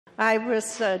I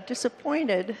was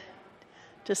disappointed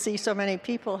to see so many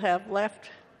people have left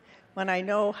when I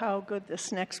know how good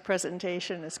this next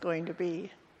presentation is going to be.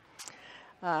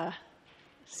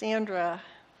 Sandra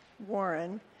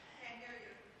Warren.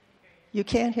 You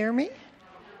can't hear me?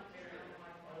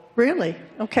 Really?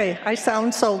 Okay, I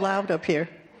sound so loud up here.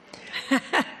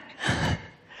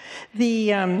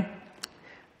 The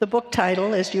book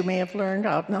title, as you may have learned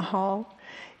out in the hall,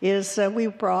 is We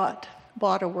Bought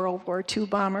a World War II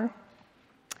Bomber.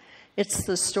 It's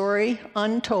the story,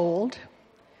 untold,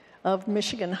 of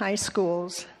Michigan High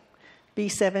School's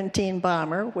B-17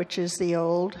 bomber, which is the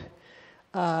old,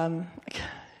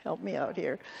 help me out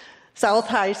here, South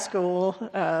High School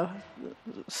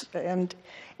and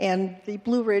the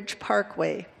Blue Ridge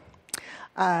Parkway.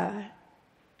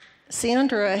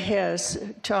 Sandra has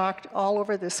talked all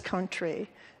over this country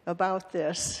about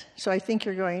this, so I think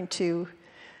you're going to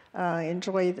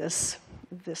enjoy this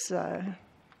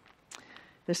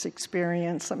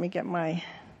experience. Let me get my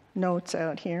notes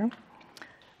out here.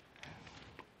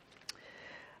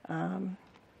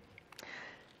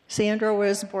 Sandra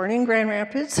was born in Grand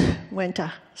Rapids, went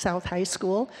to South High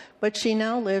School, but she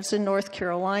now lives in North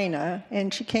Carolina,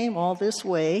 and she came all this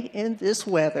way in this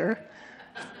weather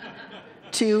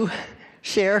to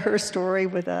share her story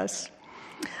with us.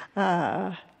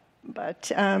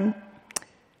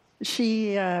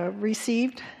 She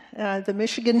received the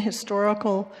Michigan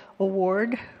Historical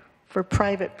Award for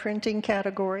private printing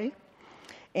category,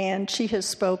 and she has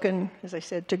spoken, as I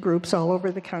said, to groups all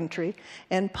over the country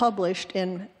and published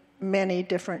in many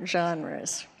different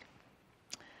genres.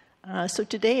 So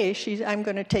today, I'm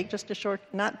going to take just a short,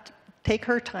 not take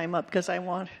her time up because I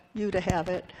want you to have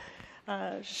it.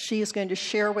 She is going to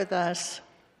share with us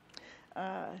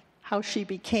how she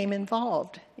became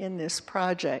involved in this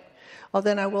project. Well,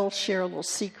 then I will share a little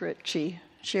secret she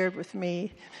shared with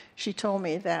me. She told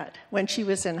me that when she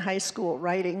was in high school,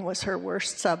 writing was her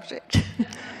worst subject.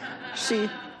 She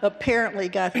apparently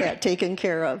got that taken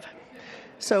care of.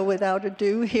 So without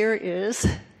ado, here is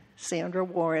Sandra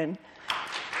Warren.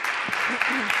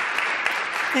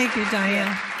 Thank you,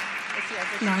 Diane.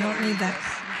 No, I don't need that.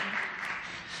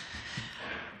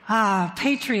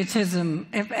 Patriotism.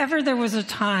 If ever there was a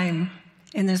time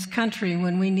in this country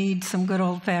when we need some good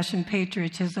old-fashioned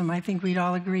patriotism, I think we'd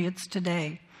all agree it's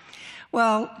today.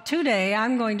 Well, today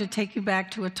I'm going to take you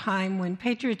back to a time when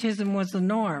patriotism was the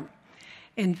norm.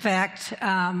 In fact,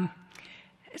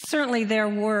 certainly there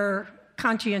were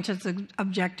conscientious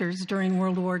objectors during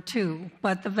World War II,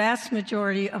 but the vast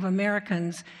majority of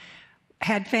Americans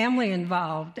had family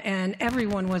involved, and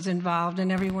everyone was involved,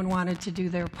 and everyone wanted to do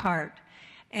their part.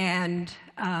 And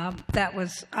that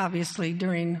was obviously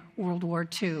during World War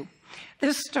II.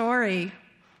 This story,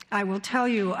 I will tell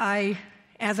you,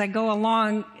 as I go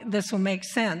along, this will make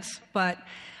sense, but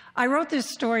I wrote this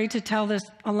story to tell this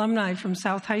alumni from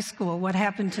South High School what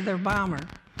happened to their bomber.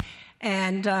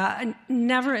 And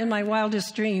never in my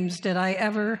wildest dreams did I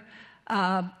ever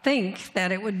think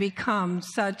that it would become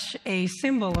such a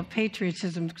symbol of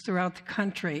patriotism throughout the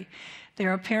country.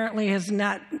 There apparently has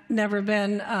never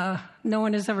been, no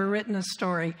one has ever written a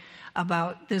story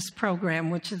about this program,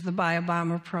 which is the Buy a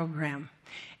Bomber program.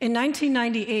 In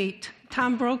 1998,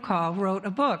 Tom Brokaw wrote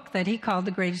a book that he called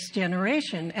The Greatest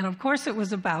Generation. And of course, it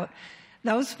was about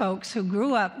those folks who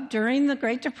grew up during the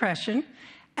Great Depression,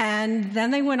 and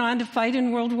then they went on to fight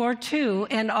in World War II,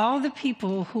 and all the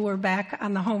people who were back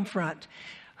on the home front,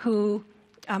 who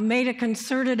made a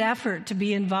concerted effort to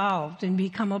be involved and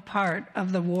become a part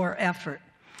of the war effort.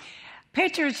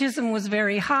 Patriotism was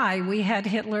very high. We had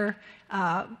Hitler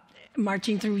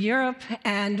marching through Europe,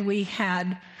 and we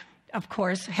had, of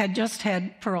course, just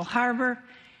had Pearl Harbor,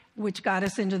 which got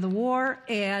us into the war,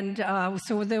 and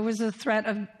so there was a threat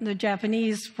of the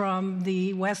Japanese from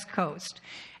the West Coast.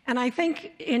 And I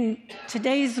think in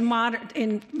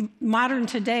modern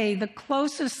today, the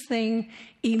closest thing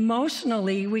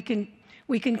emotionally we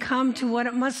can come to what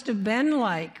it must have been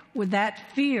like with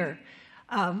that fear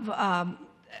of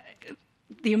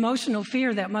the emotional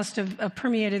fear that must have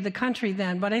permeated the country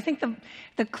then. But I think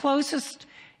the closest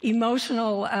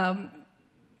emotionally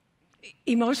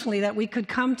that we could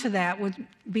come to that would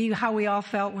be how we all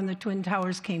felt when the Twin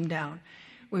Towers came down.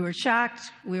 We were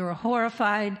shocked, we were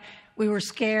horrified, we were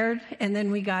scared, and then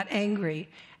we got angry.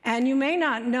 And you may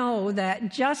not know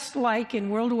that just like in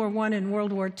World War I and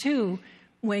World War II,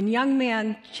 when young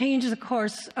men changed the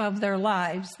course of their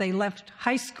lives, they left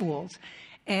high schools,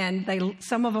 and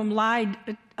some of them lied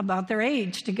about their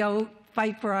age to go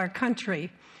fight for our country.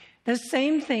 The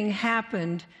same thing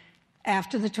happened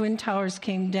after the Twin Towers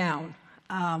came down.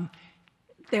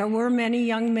 there were many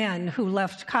young men who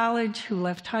left college, who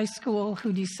left high school,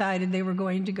 who decided they were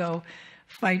going to go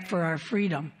fight for our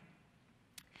freedom.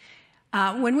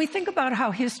 When we think about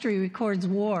how history records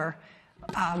war,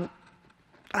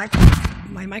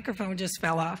 my microphone just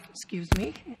fell off, excuse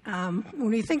me.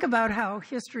 When we think about how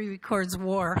history records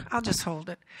war, I'll just hold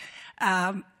it.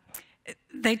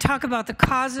 They talk about the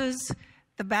causes,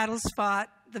 the battles fought,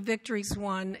 the victories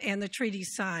won, and the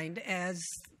treaties signed, as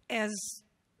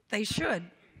they should.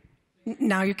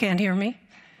 Now you can't hear me?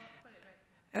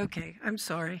 Okay, I'm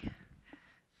sorry.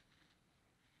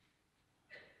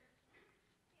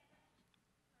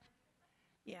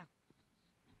 Yeah.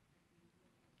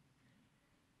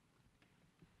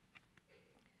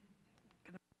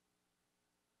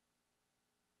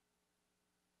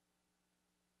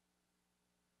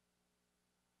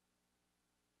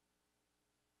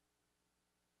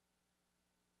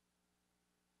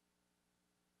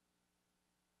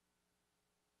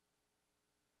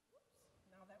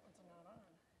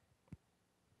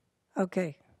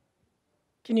 Okay.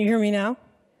 Can you hear me now?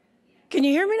 Can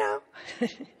you hear me now?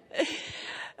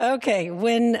 Okay.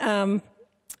 When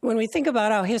we think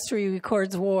about how history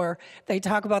records war, they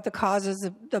talk about the causes,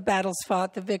 the battles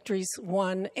fought, the victories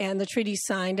won, and the treaties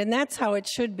signed, and that's how it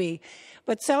should be.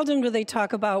 But seldom do they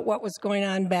talk about what was going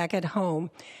on back at home.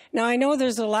 Now, I know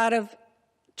there's a lot of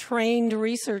trained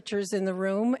researchers in the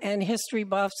room and history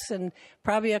buffs and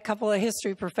probably a couple of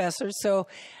history professors. So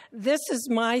this is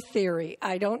my theory.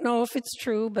 I don't know if it's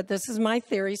true, but this is my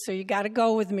theory, so you got to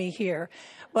go with me here.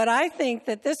 But I think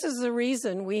that this is the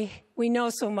reason we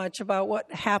know so much about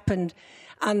what happened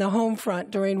on the home front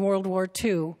during World War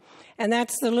II. And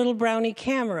that's the little brownie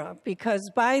camera, because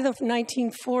by the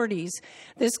 1940s,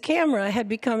 this camera had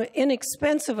become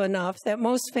inexpensive enough that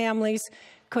most families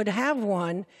could have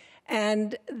one.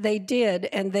 And they did,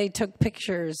 and they took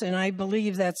pictures, and I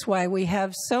believe that's why we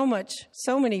have so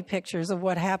many pictures of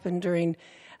what happened during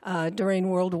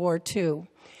World War II.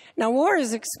 Now, war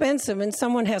is expensive, and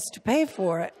someone has to pay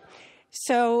for it.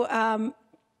 So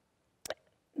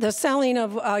the selling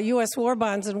of U.S. war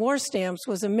bonds and war stamps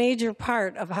was a major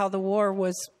part of how the war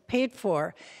was paid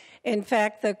for. In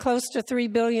fact, the close to $3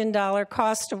 billion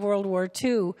cost of World War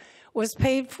II was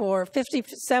paid for,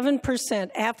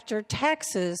 57% after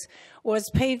taxes was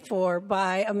paid for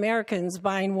by Americans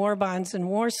buying war bonds and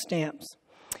war stamps.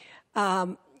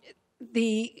 The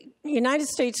United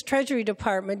States Treasury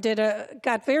Department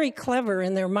got very clever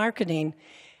in their marketing,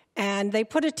 and they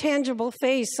put a tangible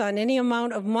face on any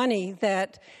amount of money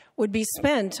that would be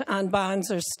spent on bonds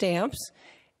or stamps.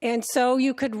 And so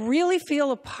you could really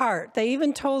feel a part. They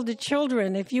even told the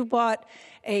children, if you bought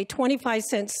a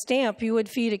 25-cent stamp, you would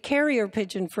feed a carrier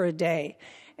pigeon for a day.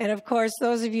 And of course,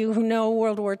 those of you who know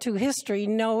World War II history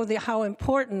know how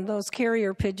important those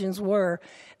carrier pigeons were.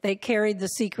 They carried the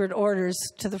secret orders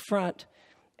to the front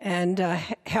and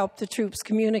helped the troops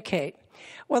communicate.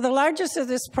 Well, the largest of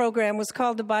this program was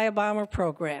called the WWII Bomber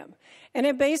program. And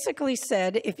it basically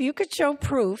said, if you could show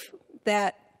proof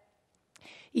that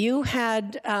you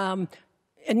had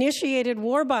initiated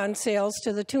war bond sales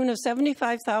to the tune of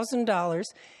 $75,000,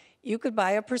 you could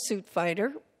buy a pursuit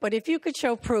fighter. But if you could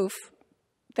show proof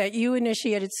that you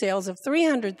initiated sales of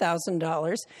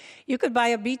 $300,000, you could buy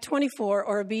a B-24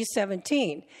 or a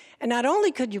B-17. And not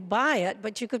only could you buy it,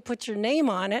 but you could put your name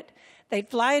on it. They'd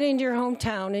fly it into your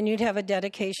hometown, and you'd have a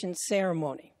dedication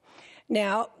ceremony.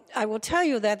 Now, I will tell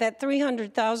you that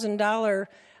 $300,000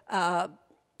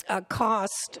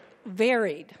 cost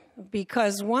varied,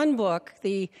 because one book,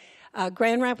 the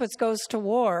Grand Rapids Goes to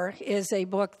War, is a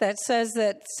book that says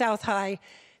that South High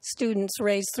students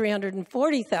raised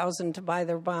 $340,000 to buy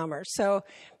their bomber. So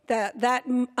that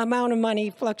amount of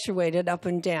money fluctuated up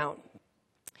and down.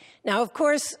 Now, of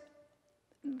course,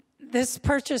 this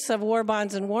purchase of war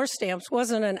bonds and war stamps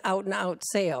wasn't an out-and-out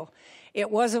sale. It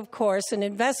was, of course, an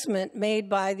investment made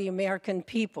by the American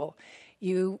people.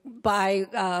 You buy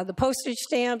the postage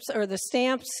stamps or the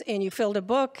stamps, and you filled a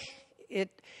book. It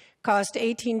cost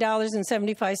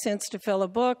 $18.75 to fill a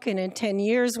book, and in 10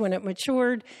 years, when it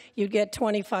matured, you'd get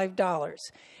 $25.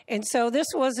 And so this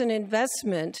was an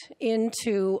investment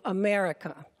into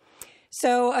America.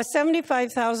 So a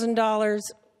 $75,000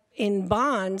 in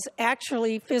bonds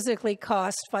actually physically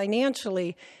cost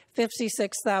financially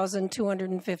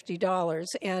 $56,250,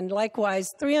 and likewise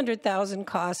 $300,000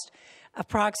 cost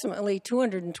approximately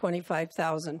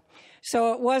 $225,000.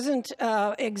 So it wasn't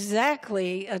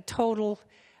exactly a total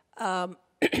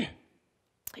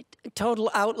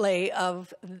outlay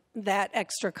of that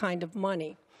extra kind of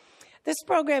money. This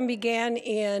program began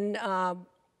in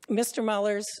Mr.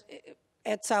 Muller's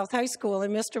at South High School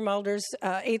in Mr. Mulder's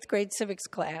 8th grade civics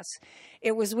class.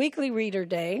 It was Weekly Reader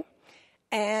Day,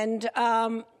 and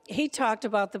he talked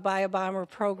about the Buy a Bomber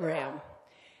program.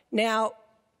 Now,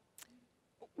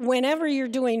 whenever you're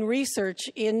doing research,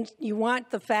 you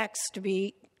want the facts to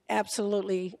be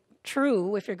absolutely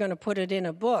true if you're going to put it in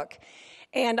a book.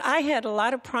 And I had a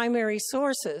lot of primary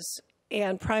sources,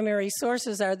 and primary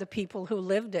sources are the people who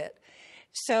lived it.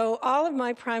 So all of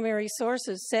my primary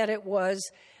sources said it was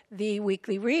the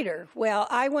Weekly Reader. Well,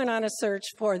 I went on a search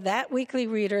for that Weekly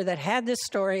Reader that had this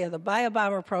story of the Buy a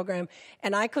Bomber program,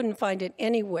 and I couldn't find it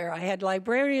anywhere. I had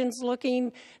librarians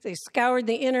looking. They scoured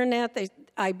the internet.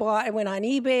 I went on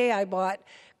eBay. I bought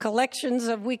collections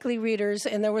of Weekly Readers,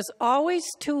 and there was always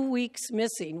 2 weeks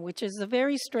missing, which is a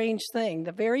very strange thing.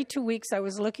 The very 2 weeks I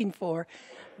was looking for,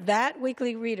 that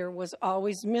Weekly Reader was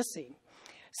always missing.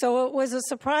 So it was a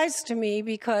surprise to me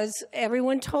because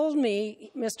everyone told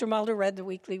me Mr. Mulder read the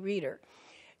Weekly Reader.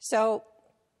 So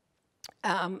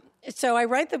I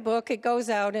write the book. It goes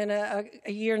out in a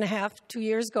year and a half, 2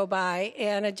 years go by,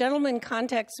 and a gentleman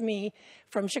contacts me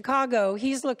from Chicago.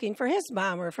 He's looking for his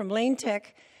bomber from Lane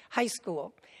Tech High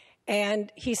School.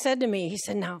 And he said to me,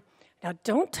 now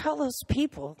don't tell those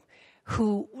people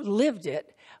who lived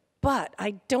it, but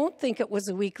I don't think it was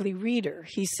a Weekly Reader.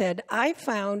 He said, I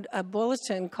found a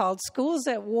bulletin called Schools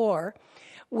at War,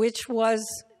 which was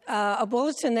a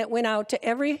bulletin that went out to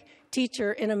every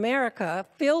teacher in America,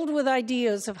 filled with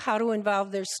ideas of how to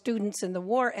involve their students in the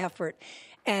war effort.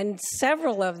 And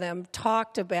several of them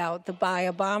talked about the Buy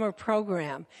a Bomber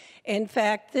program. In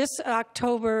fact, this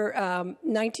October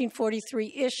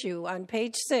 1943 issue on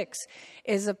page 6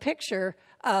 is a picture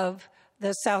of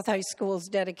the South High School's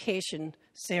dedication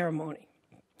ceremony.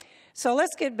 So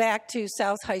let's get back to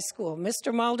South High School.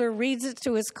 Mr. Mulder reads it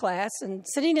to his class, and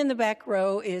sitting in the back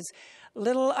row is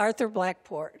little Arthur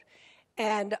Blackport.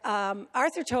 And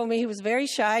Arthur told me he was very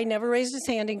shy, never raised his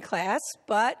hand in class,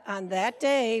 but on that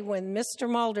day when Mr.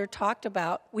 Mulder talked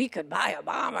about we could buy a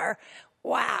bomber,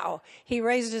 wow, he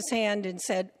raised his hand and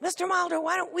said, Mr. Mulder,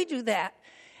 why don't we do that?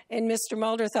 And Mr.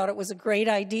 Mulder thought it was a great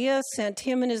idea, sent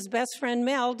him and his best friend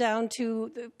Mel down to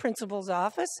the principal's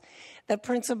office. The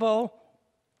principal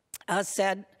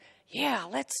said, yeah,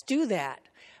 let's do that.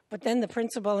 But then the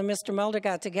principal and Mr. Mulder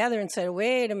got together and said,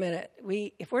 wait a minute,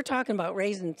 if we're talking about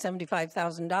raising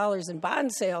 $75,000 in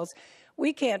bond sales,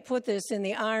 we can't put this in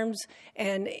the arms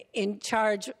and in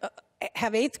charge,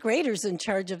 have 8th graders in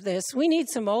charge of this. We need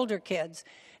some older kids.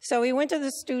 So he went to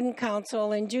the student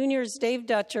council, and juniors Dave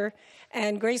Dutcher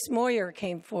and Grace Moyer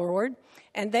came forward,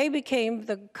 and they became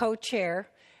the co-chair,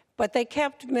 but they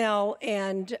kept Mel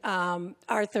and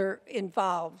Arthur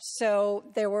involved. So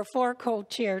there were 4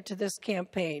 co-chair to this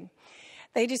campaign.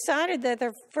 They decided that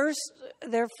their first,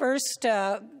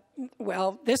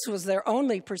 this was their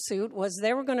only pursuit, was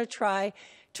they were going to try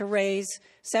to raise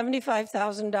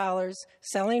 $75,000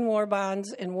 selling war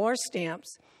bonds and war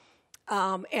stamps.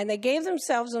 And they gave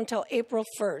themselves until April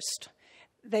 1st.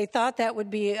 They thought that would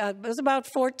be, it was about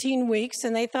 14 weeks,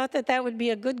 and they thought that would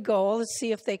be a good goal to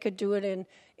see if they could do it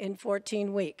in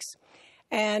 14 weeks.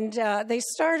 And they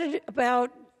started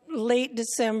about late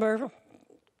December,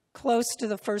 close to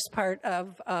the first part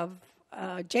of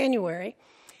January.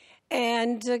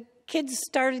 And kids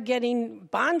started getting,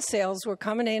 bond sales were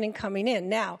coming in.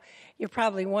 Now, you're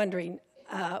probably wondering,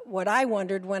 what I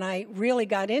wondered when I really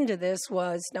got into this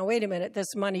was, now wait a minute,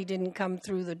 this money didn't come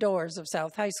through the doors of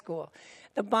South High School.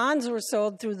 The bonds were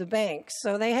sold through the banks,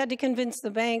 so they had to convince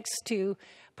the banks to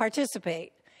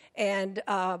participate and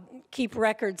keep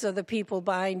records of the people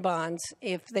buying bonds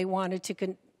if they wanted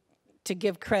to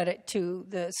give credit to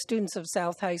the students of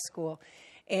South High School.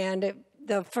 And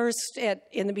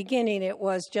in the beginning, it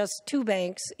was just 2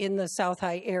 banks in the South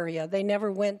High area. They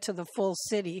never went to the full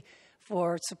city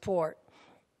for support.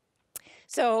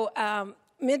 So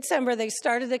mid-December, they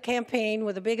started the campaign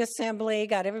with a big assembly,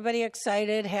 got everybody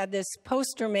excited, had this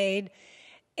poster made,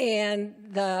 and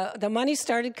the money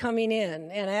started coming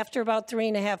in. And after about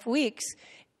 3.5 weeks,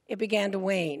 it began to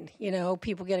wane. You know,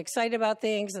 people get excited about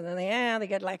things, and then they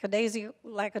get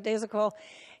lackadaisical.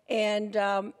 And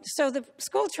so the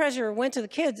school treasurer went to the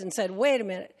kids and said, wait a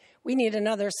minute, we need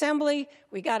another assembly.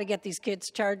 We got to get these kids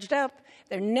charged up.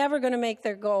 They're never going to make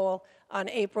their goal on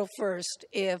April 1st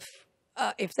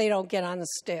if they don't get on the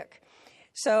stick.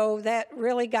 So that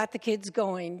really got the kids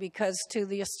going, because to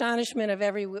the astonishment of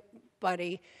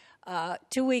everybody,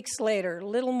 2 weeks later,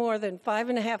 little more than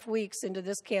 5.5 weeks into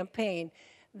this campaign,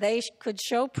 they could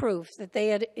show proof that they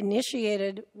had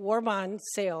initiated war bond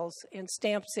sales and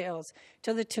stamp sales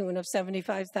to the tune of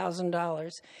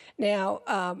 $75,000. Now,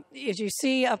 as you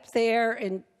see up there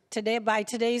in today, by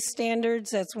today's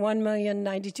standards, that's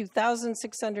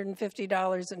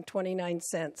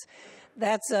 $1,092,650.29.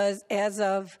 That's as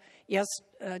of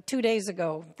 2 days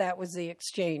ago. That was the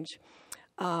exchange.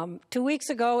 2 weeks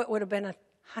ago, it would have been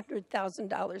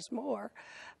 $100,000 more.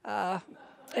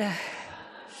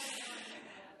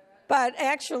 But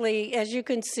actually, as you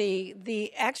can see,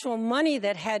 the actual money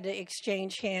that had to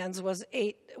exchange hands was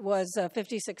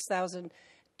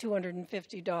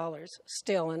 $56,250.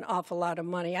 Still an awful lot of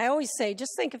money. I always say,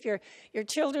 just think if your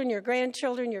children, your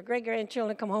grandchildren, your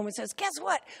great-grandchildren come home and says, guess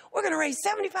what? We're going to raise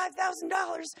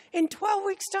 $75,000 in 12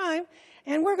 weeks' time,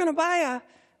 and we're going to buy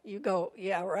you go,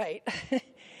 yeah, right.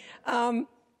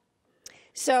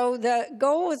 So the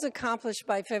goal was accomplished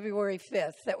by February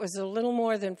 5th. That was a little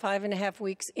more than 5.5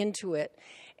 weeks into it.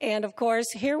 And, of course,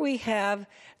 here we have,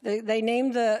 they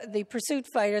named the pursuit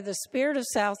fighter the Spirit of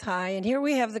South High, and here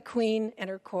we have the Queen and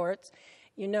her courts.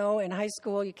 You know, in high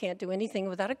school, you can't do anything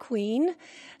without a queen.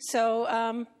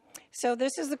 So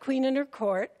this is the Queen and her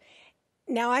court.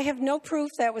 Now, I have no proof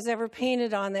that was ever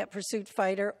painted on that pursuit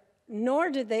fighter, nor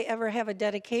did they ever have a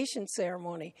dedication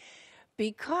ceremony,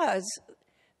 because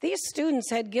these students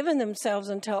had given themselves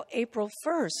until April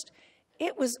 1st.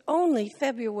 It was only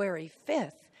February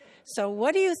 5th. So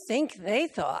what do you think they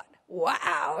thought?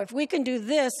 Wow, if we can do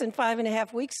this in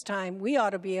 5.5 weeks' time, we ought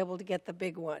to be able to get the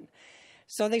big one.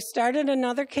 So they started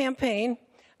another campaign,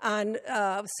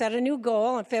 set a new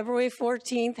goal on February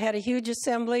 14th, had a huge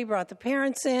assembly, brought the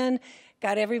parents in,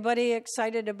 got everybody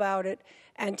excited about it,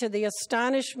 and to the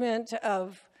astonishment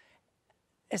of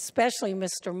especially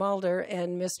Mr. Mulder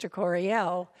and Mr.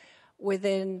 Coryell,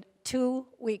 within 2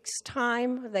 weeks'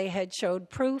 time, they had showed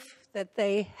proof that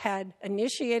they had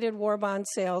initiated war bond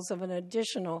sales of an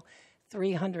additional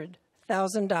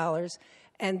 $300,000,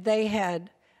 and they had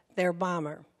their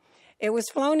bomber. It was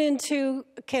flown into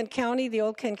Kent County, the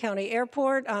old Kent County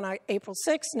Airport, on April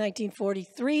 6,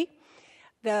 1943.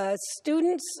 The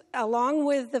students, along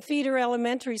with the feeder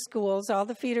elementary schools, all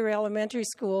the feeder elementary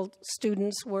school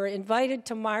students were invited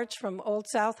to march from Old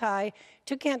South High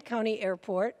to Kent County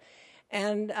Airport.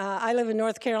 And I live in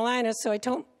North Carolina, so I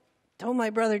told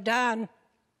my brother Don,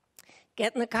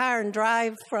 get in the car and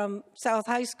drive from South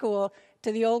High School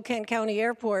to the old Kent County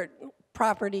Airport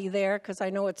property there, because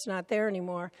I know it's not there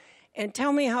anymore, and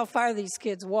tell me how far these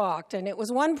kids walked. And it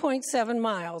was 1.7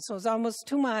 miles, so it was almost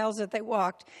 2 miles that they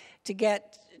walked to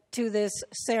get to this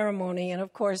ceremony. And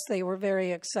of course, they were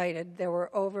very excited. There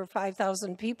were over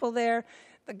 5,000 people there.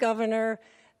 The governor,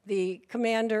 the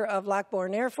commander of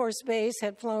Lockbourne Air Force Base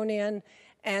had flown in,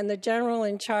 and the general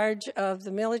in charge of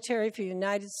the military for the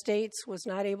United States was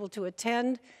not able to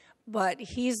attend, but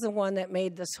he's the one that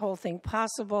made this whole thing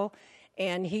possible.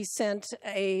 And he sent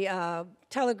a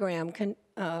telegram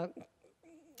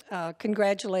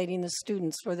congratulating the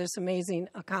students for this amazing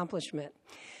accomplishment.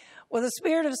 Well, the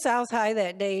Spirit of South High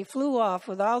that day flew off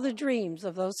with all the dreams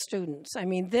of those students. I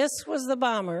mean, this was the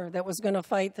bomber that was going to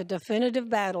fight the definitive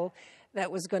battle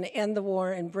that was going to end the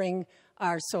war and bring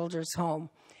our soldiers home.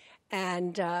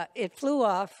 And it flew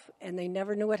off, and they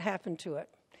never knew what happened to it.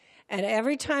 And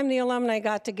every time the alumni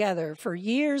got together, for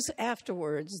years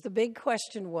afterwards, the big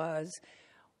question was,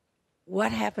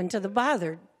 what happened to the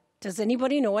bomber? Does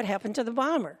anybody know what happened to the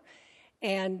bomber?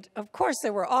 And, of course,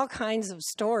 there were all kinds of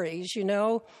stories, you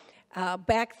know.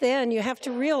 Back then, you have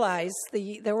to realize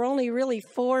there were only really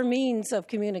 4 means of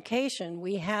communication.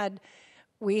 We had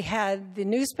the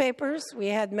newspapers, we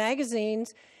had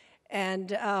magazines,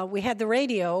 and we had the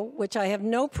radio, which I have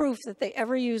no proof that they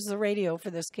ever used the radio for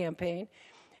this campaign.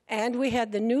 And we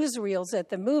had the newsreels at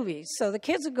the movies. So the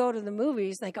kids would go to the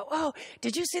movies, and they go, oh,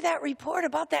 did you see that report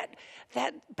about that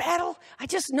battle? I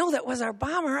just know that was our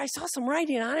bomber. I saw some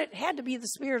writing on it. It had to be the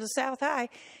Spirit of South High.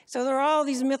 So there are all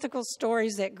these mythical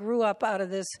stories that grew up out of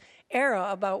this era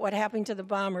about what happened to the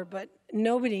bomber, but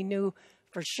nobody knew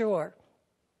for sure.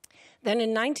 Then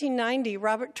in 1990,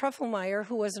 Robert Trufflemeyer,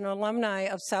 who was an alumni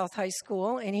of South High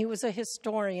School, and he was a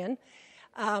historian,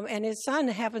 and his son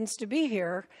happens to be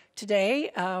here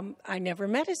today. I never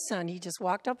met his son. He just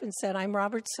walked up and said, I'm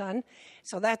Robert's son.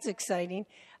 So that's exciting.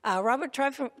 Robert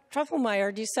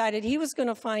Trufflemeyer decided he was going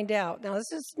to find out. Now,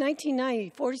 this is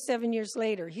 1990, 47 years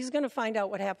later. He's going to find out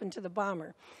what happened to the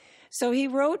bomber. So he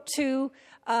wrote to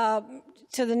the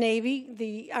Navy,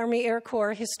 the Army Air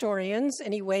Corps historians,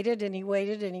 and he waited and he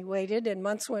waited and he waited, and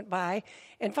months went by.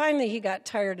 And finally, he got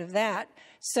tired of that.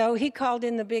 So he called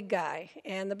in the big guy.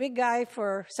 And the big guy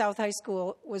for South High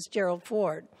School was Gerald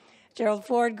Ford. Gerald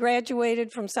Ford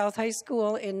graduated from South High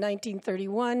School in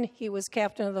 1931. He was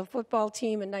captain of the football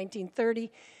team in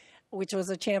 1930. which was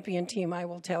a champion team, I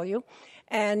will tell you.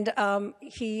 And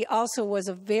he also was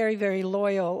a very, very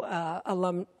loyal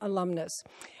alumnus.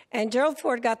 And Gerald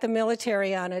Ford got the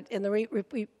military on it, and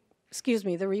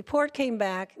the report came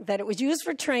back that it was used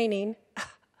for training.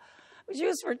 It was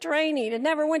used for training. It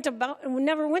never went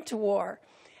to war.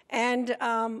 And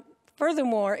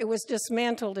furthermore, it was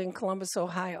dismantled in Columbus,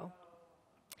 Ohio.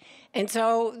 And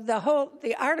so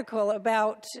the article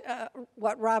about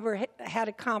what Robert had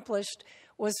accomplished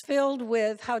was filled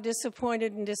with how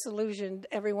disappointed and disillusioned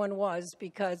everyone was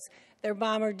because their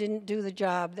bomber didn't do the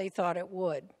job they thought it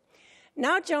would.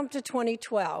 Now jump to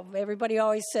 2012. Everybody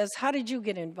always says, how did you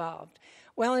get involved?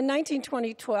 Well, in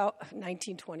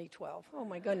 1912, oh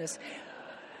my goodness.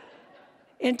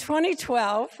 In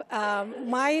 2012,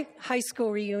 my high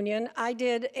school reunion, I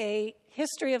did a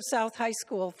history of South High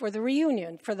School for the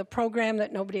reunion, for the program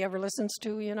that nobody ever listens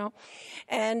to, you know.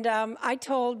 And I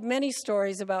told many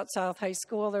stories about South High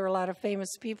School. There were a lot of famous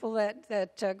people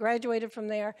that graduated from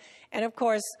there. And of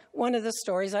course, one of the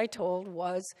stories I told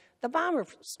was the bomber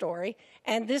story.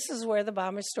 And this is where the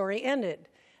bomber story ended,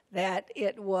 that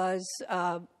it was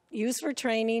used for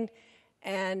training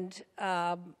and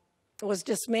was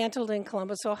dismantled in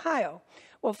Columbus, Ohio.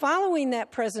 Well, following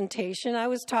that presentation, I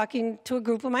was talking to a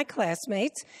group of my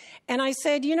classmates, and I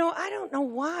said, you know, I don't know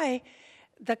why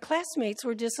the classmates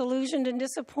were disillusioned and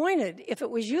disappointed. If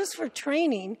it was used for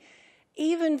training,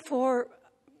 even for,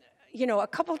 you know, a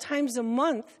couple times a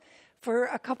month for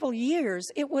a couple years,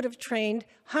 it would have trained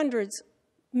hundreds,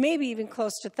 maybe even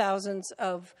close to thousands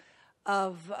of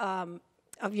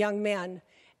young men,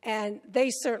 and they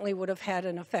certainly would have had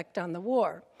an effect on the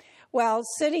war. Well,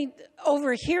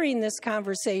 overhearing this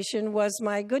conversation was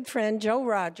my good friend, Joe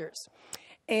Rogers.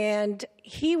 And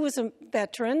he was a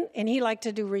veteran, and he liked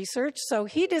to do research, so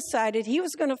he decided he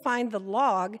was going to find the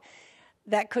log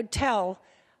that could tell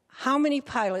how many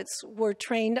pilots were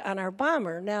trained on our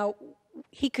bomber. Now,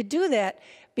 he could do that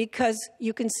because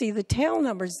you can see the tail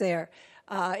numbers there.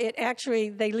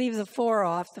 They leave the 4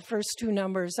 off. The first 2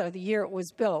 numbers are the year it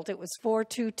was built. It was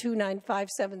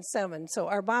 4229577. So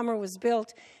our bomber was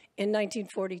built in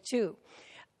 1942.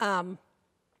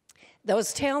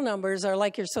 Those tail numbers are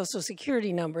like your Social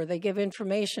Security number. They give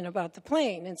information about the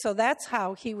plane. And so that's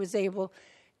how he was able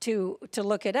to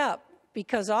look it up.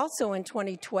 Because also in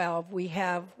 2012, we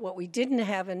have what we didn't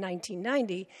have in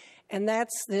 1990, and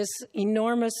that's this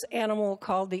enormous animal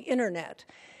called the Internet.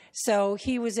 So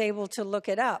he was able to look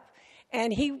it up.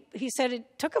 And he said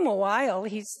it took him a while.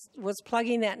 He was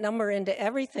plugging that number into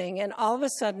everything, and all of a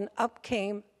sudden up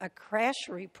came a crash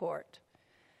report.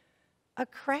 A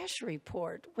crash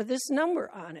report with this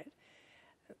number on it.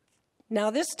 Now,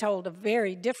 this told a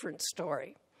very different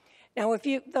story. Now,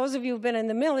 those of you who've been in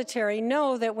the military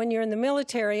know that when you're in the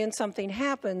military and something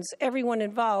happens, everyone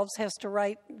involved has to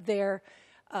write their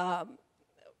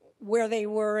where they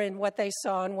were and what they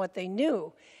saw and what they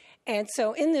knew. And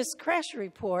so in this crash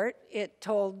report, it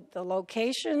told the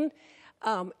location.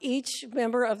 Each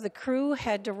member of the crew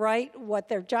had to write what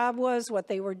their job was, what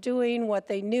they were doing, what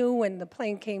they knew when the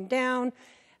plane came down.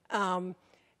 And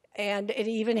it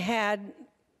even had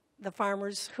the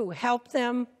farmers who helped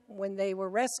them when they were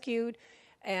rescued,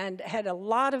 and had a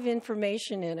lot of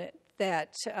information in it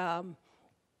that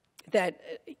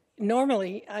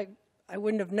normally I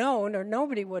wouldn't have known, or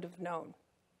nobody would have known.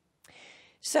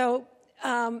 So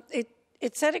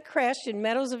it said it crashed in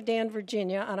Meadows of Dan,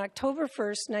 Virginia on October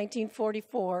 1st,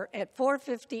 1944 at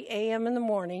 4:50 a.m. in the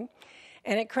morning,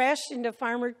 and it crashed into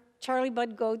Farmer Charlie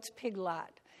Bud Goad's pig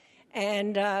lot.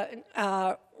 And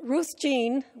Ruth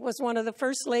Jean was one of the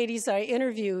first ladies I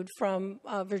interviewed from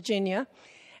Virginia,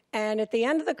 and at the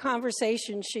end of the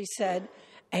conversation she said,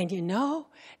 and you know,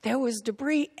 there was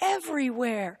debris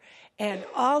everywhere, and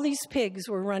all these pigs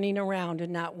were running around,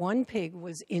 and not one pig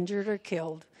was injured or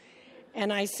killed.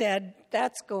 And I said,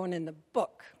 that's going in the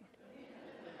book.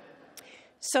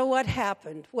 So what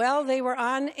happened? Well, they were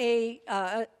on a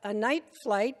night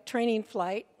flight, training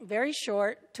flight, very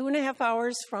short, 2.5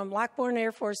 hours from Lockbourne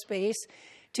Air Force Base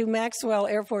to Maxwell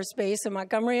Air Force Base in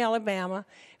Montgomery, Alabama.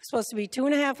 It was supposed to be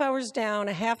 2.5 hours down,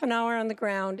 a half an hour on the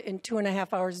ground, and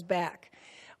 2.5 hours back.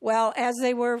 Well, as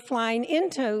they were flying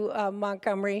into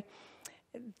Montgomery,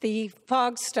 the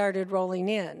fog started rolling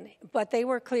in, but they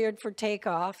were cleared for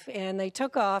takeoff, and they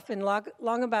took off in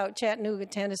long about Chattanooga,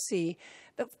 Tennessee.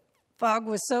 The fog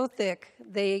was so thick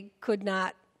they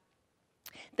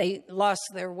lost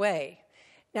their way.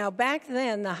 Now, back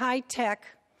then, the high-tech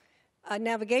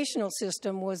navigational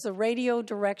system was the radio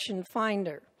direction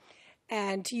finder.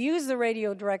 And to use the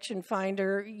radio direction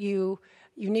finder, you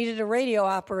you needed a radio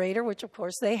operator, which of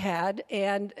course they had,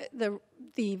 and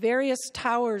the various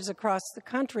towers across the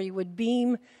country would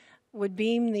beam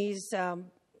these, the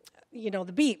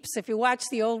beeps. If you watch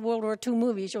the old World War II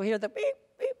movies, you'll hear the beep,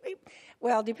 beep, beep.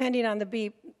 Well, depending on the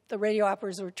beep, the radio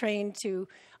operators were trained to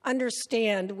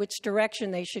understand which direction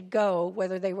they should go,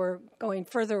 whether they were going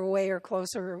further away or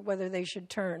closer, or whether they should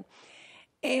turn.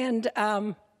 And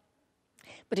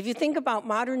but if you think about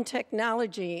modern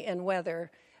technology and weather,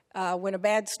 when a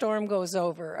bad storm goes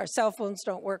over, our cell phones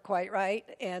don't work quite right,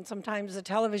 and sometimes the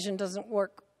television doesn't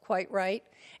work quite right.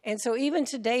 And so even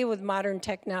today with modern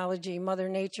technology, Mother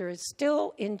Nature is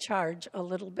still in charge a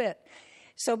little bit.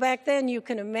 So back then you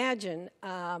can imagine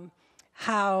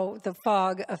how the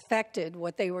fog affected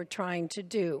what they were trying to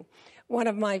do. One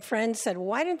of my friends said,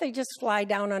 why didn't they just fly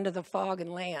down under the fog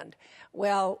and land?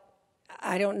 Well,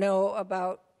 I don't know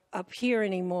about up here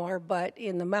anymore, but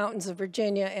in the mountains of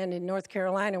Virginia and in North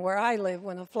Carolina where I live,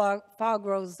 when the fog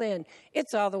rolls in,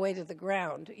 it's all the way to the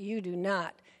ground. You do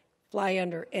not fly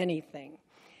under anything.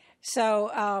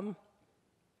 So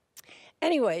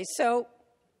anyway, so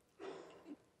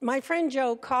my friend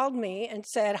Joe called me and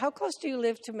said, how close do you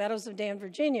live to Meadows of Dan,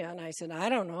 Virginia? And I said, I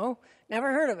don't know,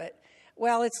 never heard of it.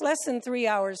 Well, it's less than 3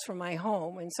 hours from my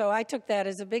home, and so I took that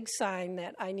as a big sign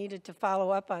that I needed to follow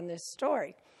up on this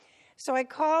story. So I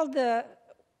called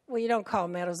you don't call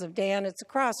Meadows of Dan, it's a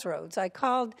crossroads. I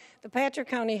called the Patrick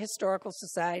County Historical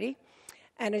Society,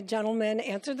 and a gentleman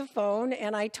answered the phone,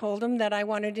 and I told him that I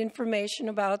wanted information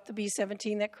about the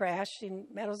B-17 that crashed in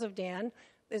Meadows of Dan,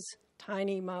 this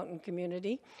tiny mountain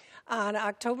community, on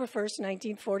October 1st,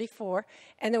 1944,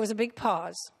 and there was a big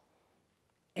pause.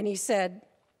 And he said,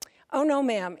 oh, no,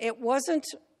 ma'am, it wasn't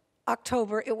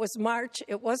October, it was March,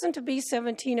 it wasn't a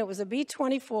B-17, it was a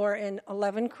B-24, and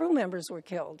 11 crew members were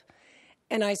killed.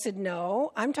 And I said,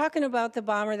 no, I'm talking about the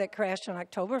bomber that crashed on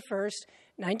October 1st,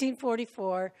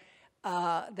 1944.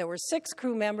 There were 6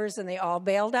 crew members, and they all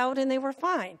bailed out, and they were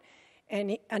fine.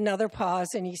 And another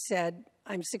pause, and he said,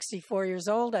 I'm 64 years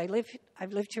old, I've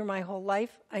lived here my whole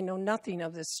life, I know nothing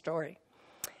of this story.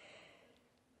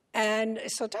 And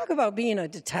so talk about being a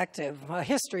detective, a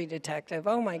history detective,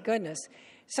 oh my goodness.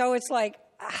 So it's like,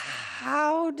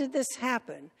 how did this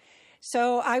happen?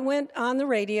 So I went on the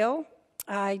radio,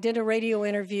 I did a radio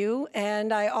interview,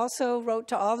 and I also wrote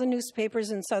to all the newspapers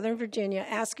in Southern Virginia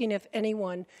asking if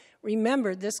anyone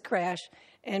remembered this crash,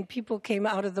 and people came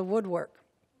out of the woodwork.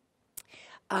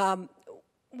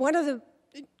 One of the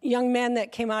young men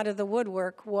that came out of the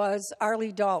woodwork was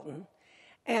Arlie Dalton.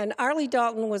 And Arlie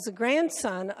Dalton was a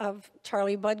grandson of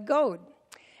Charlie Bud Goad.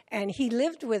 And he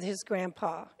lived with his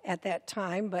grandpa at that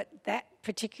time, but that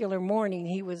particular morning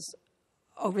he was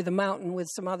over the mountain with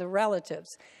some other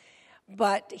relatives.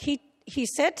 But he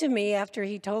said to me after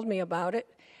he told me about it,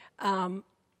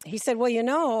 he said, well, you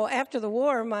know, after the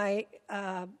war, my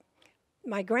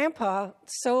grandpa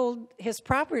sold his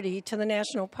property to the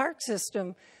National Park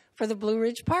System for the Blue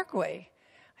Ridge Parkway.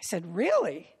 I said,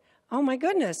 really? Oh, my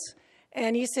goodness.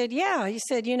 And he said, yeah. He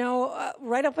said, you know,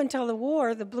 right up until the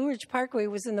war, the Blue Ridge Parkway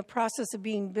was in the process of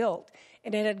being built,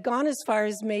 and it had gone as far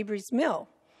as Mabry's Mill.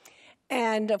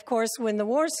 And, of course,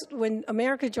 when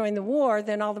America joined the war,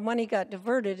 then all the money got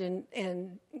diverted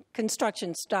and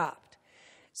construction stopped.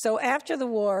 So after the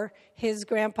war, his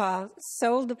grandpa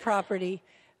sold the property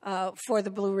for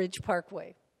the Blue Ridge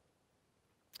Parkway.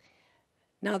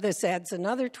 Now this adds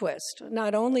another twist.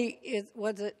 Not only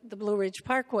was it the Blue Ridge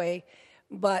Parkway,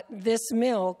 but this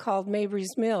mill, called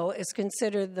Mabry's Mill, is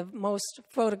considered the most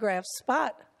photographed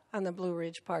spot on the Blue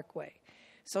Ridge Parkway.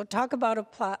 So talk about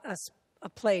a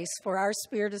place for our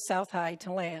spirit of South High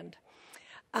to land.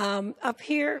 Up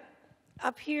here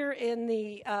in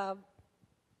the, well,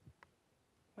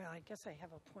 I guess I have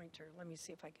a pointer. Let me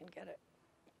see if I can get it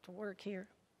to work here.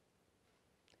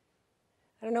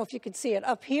 I don't know if you can see it.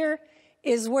 Up here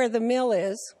is where the mill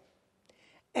is.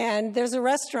 And there's a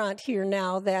restaurant here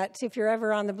now that, if you're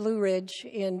ever on the Blue Ridge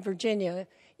in Virginia,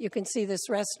 you can see this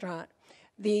restaurant.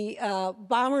 The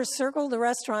bombers circled the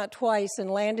restaurant twice and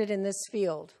landed in this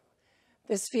field.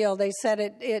 This field, they said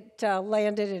it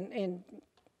landed and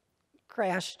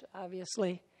crashed,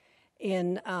 obviously,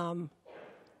 in,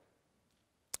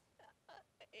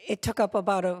 it took up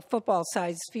about a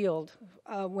football-sized field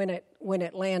when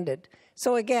it landed.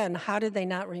 So again, how did they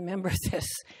not remember this?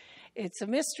 It's a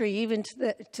mystery even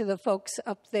to the folks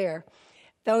up there.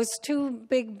 Those 2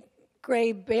 big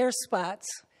gray bare spots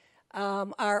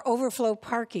are overflow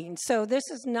parking. So this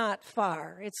is not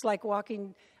far. It's like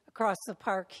walking across the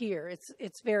park here.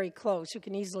 It's very close. You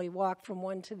can easily walk from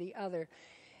one to the other.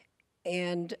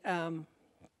 And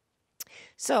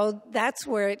so that's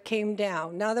where it came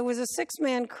down. Now there was a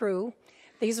 6-man crew.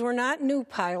 These were not new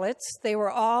pilots. They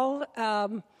were all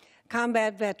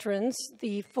combat veterans.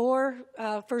 The four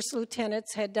first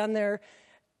lieutenants had done their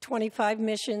 25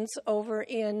 missions over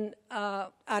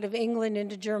out of England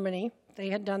into Germany. They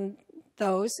had done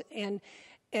those. And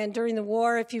during the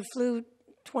war, if you flew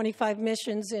 25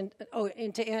 missions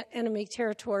into enemy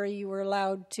territory, you were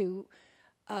allowed to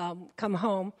come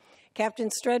home. Captain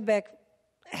Stredbeck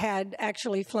had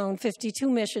actually flown 52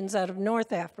 missions out of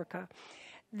North Africa.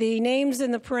 The names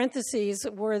in the parentheses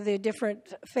were the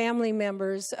different family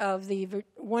members of the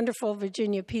wonderful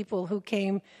Virginia people who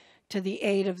came to the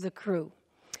aid of the crew.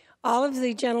 All of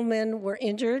the gentlemen were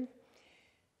injured.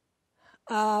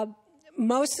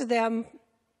 Most of them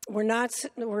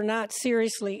were not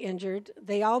seriously injured.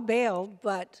 They all bailed,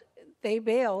 but they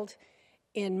bailed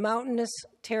in mountainous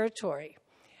territory.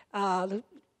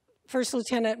 First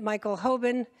Lieutenant Michael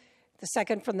Hoban, the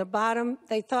second from the bottom,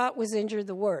 they thought was injured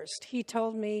the worst. He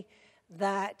told me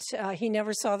that he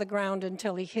never saw the ground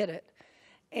until he hit it.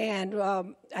 And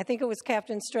I think it was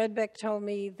Captain Stredbeck told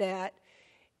me that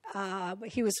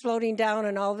he was floating down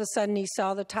and all of a sudden he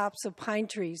saw the tops of pine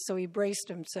trees, so he braced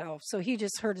himself. So he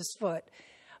just hurt his foot.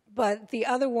 But the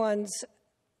other ones,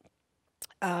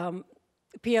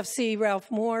 PFC Ralph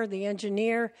Moore, the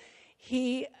engineer,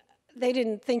 they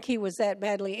didn't think he was that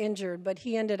badly injured, but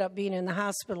he ended up being in the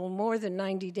hospital more than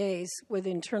 90 days with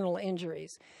internal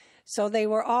injuries. So they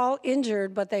were all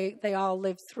injured, but they all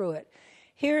lived through it.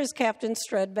 Here is Captain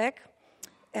Stredbeck.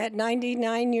 At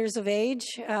 99 years of age,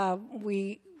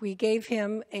 we gave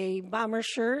him a bomber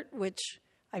shirt, which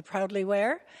I proudly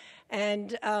wear,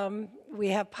 and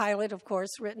we have pilot, of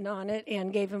course, written on it,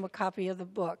 and gave him a copy of the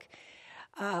book.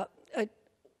 A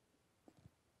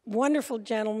wonderful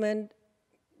gentleman,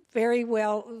 very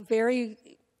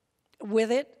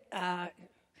with it,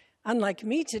 unlike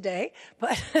me today,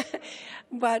 but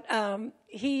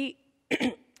he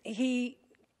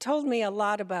told me a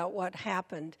lot about what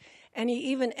happened, and he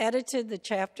even edited the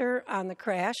chapter on the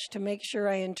crash to make sure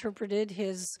I interpreted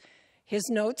his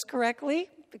notes correctly,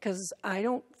 because I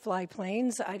don't fly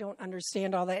planes, I don't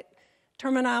understand all that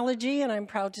terminology, and I'm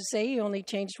proud to say he only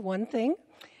changed one thing,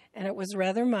 and it was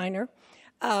rather minor.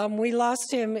 We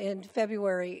lost him in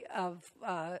February of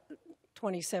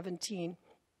 2017,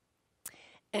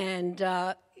 and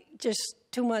just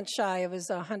 2 months shy of his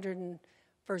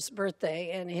 101st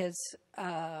birthday, and his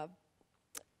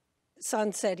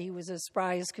son said he was as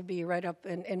spry as could be right up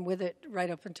and with it right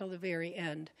up until the very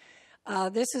end.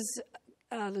 This is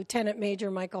Lieutenant Major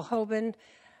Michael Hoban.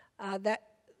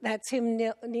 That's him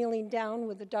kneeling down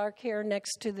with the dark hair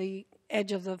next to the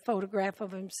edge of the photograph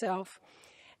of himself.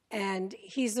 And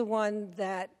he's the one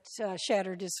that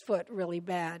shattered his foot really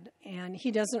bad. And he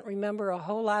doesn't remember a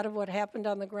whole lot of what happened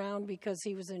on the ground because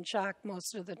he was in shock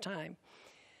most of the time.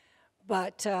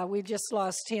 But we just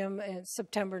lost him on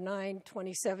September 9,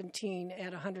 2017,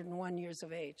 at 101 years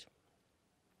of age.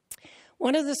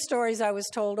 One of the stories I was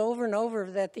told over and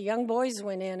over that the young boys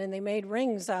went in and they made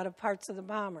rings out of parts of the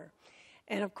bomber.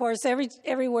 And of course,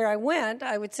 everywhere I went,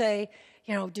 I would say,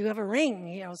 do you have a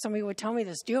ring? Somebody would tell me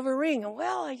this, do you have a ring?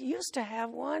 Well, I used to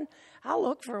have one. I'll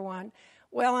look for one.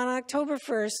 Well, on October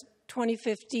 1st,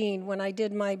 2015, when I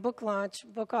did my book launch,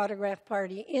 book autograph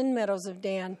party in Meadows of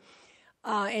Dan,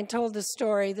 and told the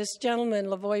story, this gentleman,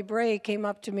 Lavoy Bray, came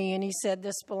up to me and he said,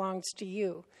 "This belongs to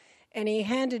you." And he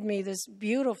handed me this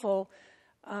beautiful,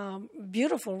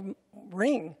 beautiful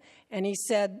ring. And he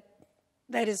said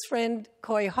that his friend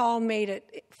Coy Hall made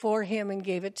it for him and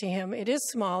gave it to him. It is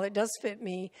small. It does fit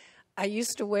me. I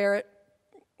used to wear it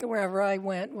wherever I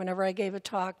went, whenever I gave a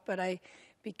talk, but I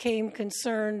became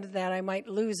concerned that I might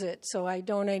lose it, so I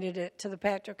donated it to the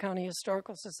Patrick County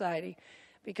Historical Society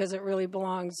because it really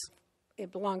belongs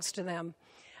to them.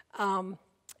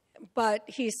 But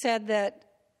he said that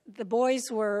the boys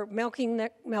were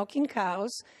milking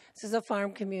cows. This is a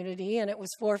farm community, and it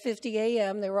was 4:50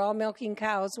 a.m. They were all milking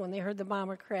cows when they heard the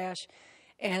bomber crash,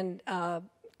 and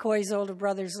Coy's older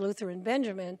brothers, Luther and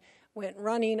Benjamin, went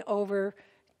running over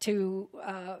to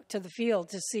the field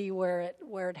to see where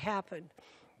it happened.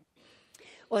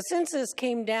 Well, since this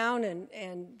came down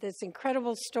and this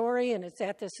incredible story, and it's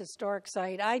at this historic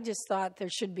site, I just thought there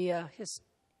should be a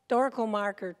historical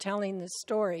marker telling this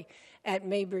story at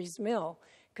Mabry's Mill,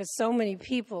 because so many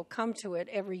people come to it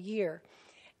every year.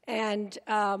 And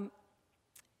on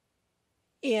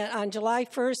July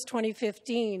 1st,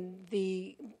 2015,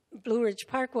 the Blue Ridge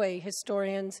Parkway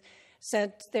historians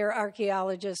sent their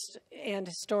archaeologist and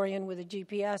historian with a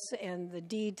GPS and the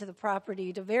deed to the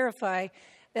property to verify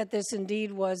that this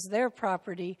indeed was their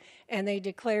property, and they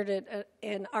declared it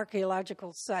an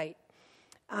archaeological site.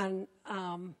 On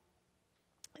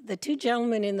The two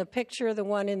gentlemen in the picture, the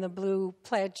one in the blue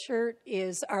plaid shirt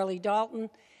is Arlie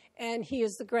Dalton, and he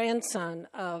is the grandson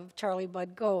of Charlie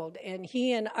Bud Gold. And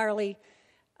he and Arlie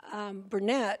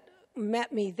Burnett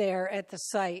met me there at the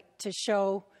site to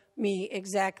show me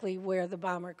exactly where the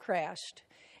bomber crashed.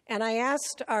 And I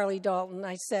asked Arlie Dalton,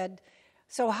 I said,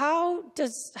 so how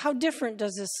different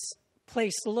does this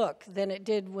place look than it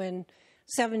did when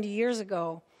 70 years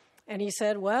ago? And he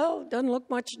said, well, it doesn't look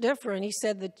much different. He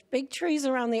said the big trees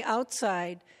around the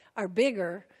outside are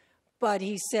bigger, but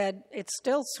he said it's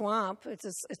still swamp.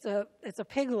 It's a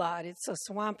pig lot. It's a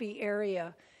swampy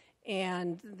area,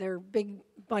 and there are big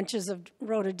bunches of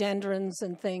rhododendrons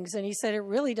and things. And he said it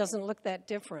really doesn't look that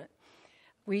different.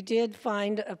 We did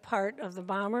find a part of the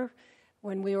bomber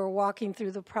when we were walking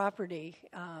through the property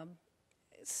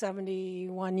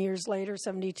 71 years later,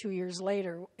 72 years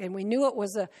later, and we knew it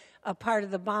was a part of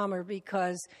the bomber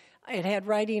because it had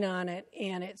writing on it,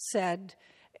 and it said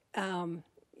USAAF,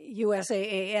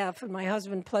 and my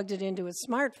husband plugged it into his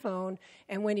smartphone,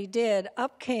 and when he did,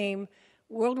 up came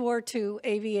World War II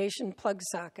aviation plug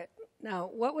socket. Now,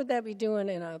 what would that be doing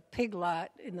in a pig lot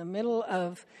in the middle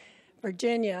of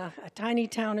Virginia, a tiny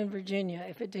town in Virginia,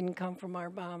 if it didn't come from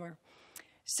our bomber?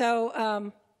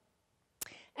 So,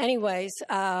 anyways,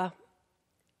 I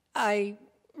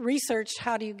researched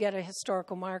how do you get a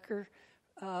historical marker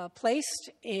placed,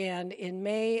 and in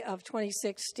May of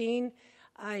 2016,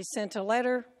 I sent a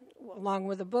letter along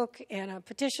with a book and a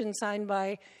petition signed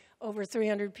by over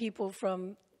 300 people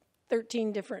from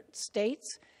 13 different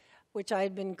states, which I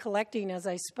had been collecting as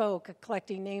I spoke,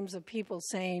 collecting names of people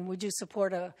saying, would you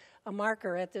support a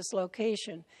marker at this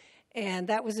location? And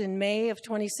that was in May of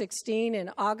 2016.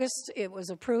 In August, it was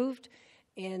approved.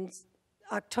 In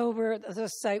October, the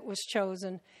site was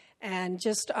chosen. And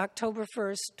just October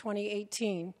 1st,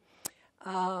 2018,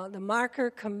 the marker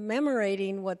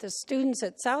commemorating what the students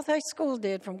at South High School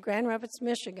did from Grand Rapids,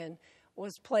 Michigan,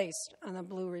 was placed on the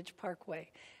Blue Ridge Parkway.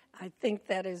 I think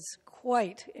that is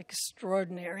quite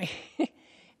extraordinary.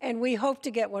 And we hope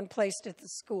to get one placed at the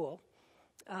school.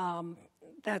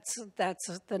 That's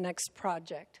the next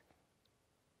project.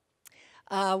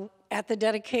 At the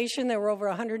dedication, there were over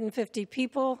 150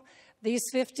 people. These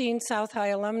 15 South High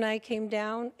alumni came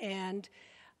down, and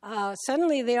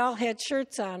suddenly they all had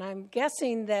shirts on. I'm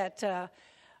guessing that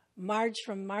Marge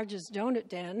from Marge's Donut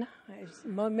Den,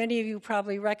 many of you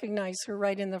probably recognize her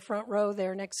right in the front row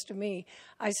there next to me.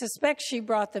 I suspect she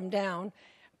brought them down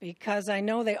because I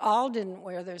know they all didn't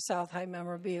wear their South High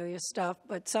memorabilia stuff,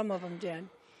 but some of them did.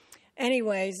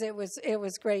 Anyways, it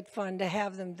was great fun to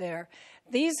have them there.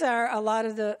 These are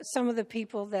some of the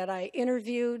people that I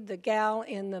interviewed. The gal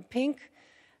in the pink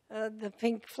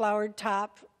flowered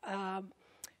top.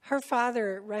 Her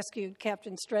father rescued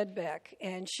Captain Stredbeck,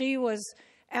 and she was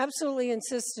absolutely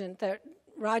insistent that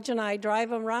Raj and I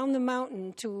drive around the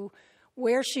mountain to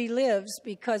where she lives,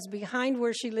 because behind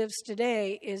where she lives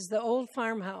today is the old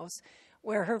farmhouse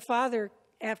where her father,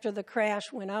 after the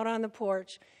crash, went out on the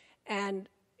porch and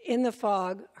in the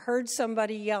fog heard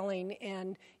somebody yelling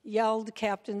and yelled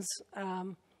Captain's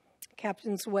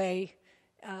Way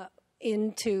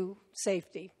into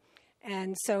safety.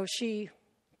 And so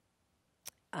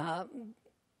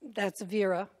that's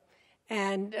Vera.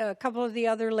 And a couple of the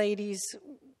other ladies,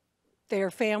 their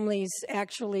families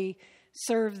actually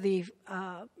served the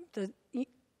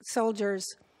soldiers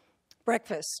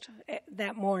breakfast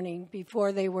that morning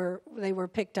before they were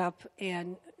picked up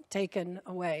and taken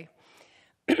away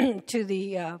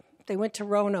they went to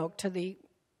Roanoke, to the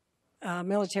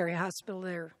military hospital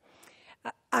there.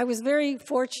 I was very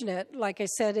fortunate, like I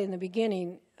said in the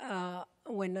beginning,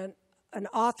 when an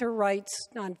author writes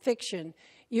nonfiction,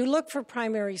 you look for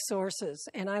primary sources,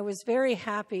 and I was very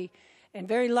happy and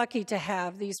very lucky to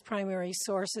have these primary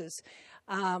sources.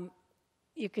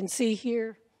 You can see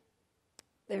here,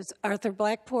 there's Arthur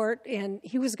Blackport, and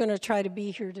he was going to try to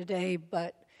be here today,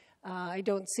 but I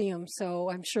don't see him, so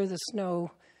I'm sure the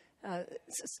snow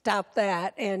stopped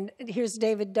that. And here's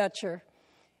David Dutcher.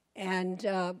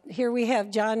 And here we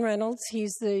have John Reynolds.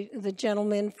 He's the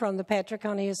gentleman from the Patrick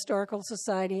County Historical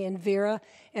Society, and Vera.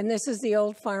 And this is the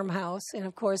old farmhouse. And,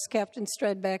 of course, Captain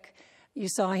Stredbeck, you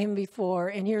saw him before.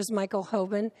 And here's Michael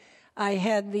Hoban. I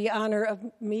had the honor of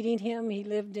meeting him. He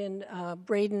lived in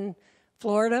Braden,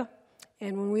 Florida.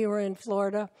 And when we were in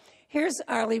Florida, here's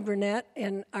Arlie Burnett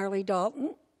and Arlie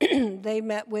Dalton. They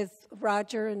met with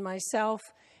Roger and myself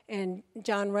and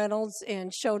John Reynolds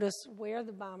and showed us where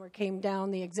the bomber came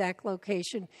down, the exact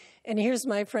location. And here's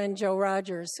my friend Joe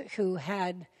Rogers, who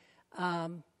had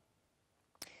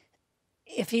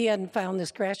if he hadn't found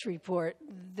this crash report,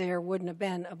 there wouldn't have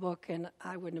been a book, and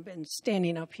I wouldn't have been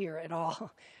standing up here at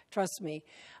all. Trust me.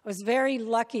 I was very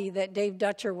lucky that Dave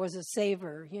Dutcher was a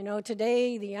saver. You know,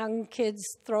 today the young kids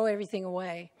throw everything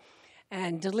away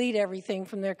and delete everything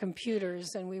from their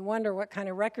computers, and we wonder what kind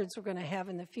of records we're going to have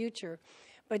in the future.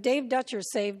 But Dave Dutcher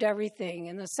saved everything,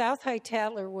 and the South High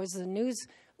Tatler was the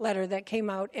newsletter that came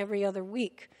out every other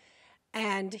week,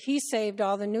 and he saved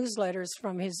all the newsletters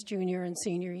from his junior and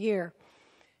senior year.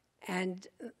 And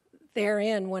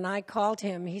therein, when I called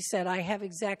him, he said, I have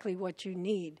exactly what you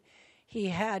need. He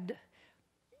had,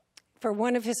 for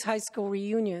one of his high school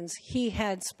reunions, he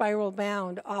had spiral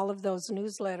bound all of those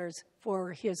newsletters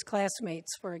for his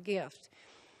classmates for a gift.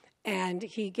 And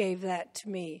he gave that to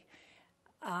me.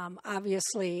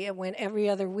 Obviously, it went every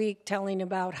other week telling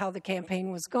about how the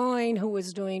campaign was going, who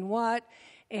was doing what.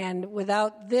 And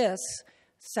without this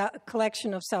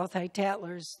collection of South High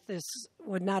Tatlers, this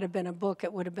would not have been a book.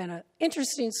 It would have been an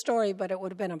interesting story, but it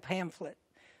would have been a pamphlet,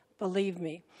 believe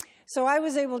me. So I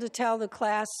was able to tell the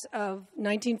class of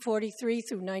 1943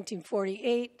 through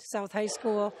 1948, South High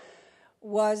School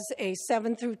was a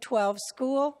 7 through 12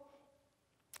 school,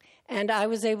 and I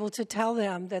was able to tell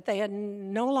them that they had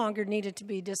no longer needed to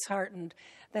be disheartened,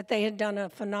 that they had done a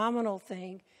phenomenal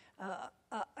thing,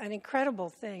 an incredible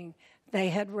thing. They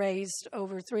had raised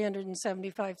over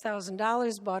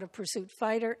 $375,000, bought a pursuit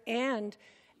fighter and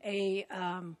a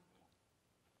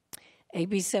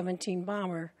B-17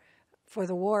 bomber for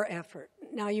the war effort.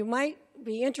 Now, you might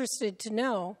be interested to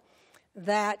know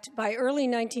that by early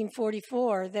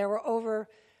 1944, there were over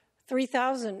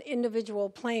 3,000 individual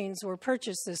planes were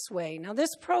purchased this way. Now,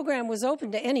 this program was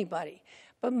open to anybody,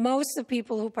 but most of the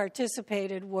people who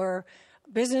participated were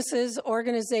businesses,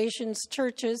 organizations,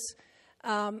 churches,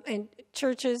 and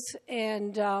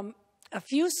a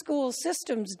few school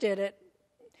systems did it.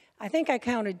 I think I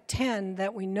counted 10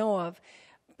 that we know of,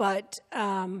 but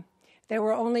there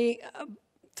were only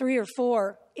 3 or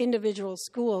 4 individual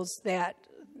schools that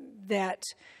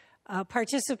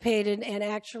participated and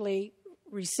actually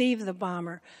received the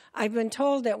bomber. I've been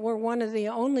told that we're one of the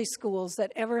only schools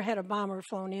that ever had a bomber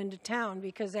flown into town,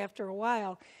 because after a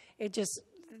while,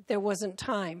 there wasn't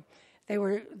time. They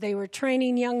were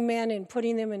training young men and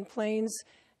putting them in planes,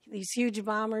 these huge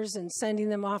bombers, and sending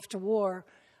them off to war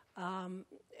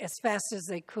as fast as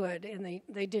they could, and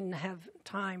they didn't have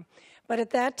time. But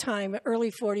at that time, early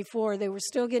 44, they were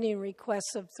still getting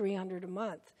requests of $300 a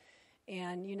month.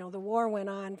 And, you know, the war went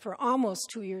on for almost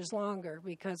 2 years longer,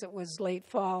 because it was late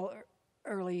fall,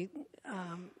 early,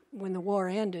 when the war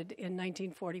ended in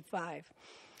 1945.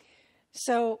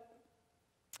 So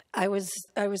I was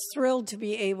thrilled to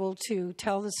be able to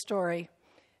tell the story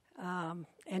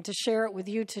and to share it with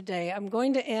you today. I'm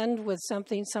going to end with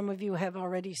something some of you have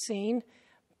already seen,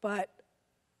 but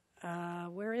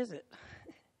where is it?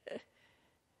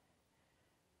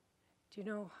 Do you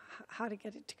know how to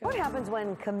get it to go? What happens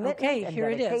when commitment and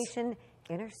dedication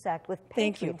intersect with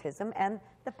patriotism and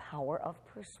the power of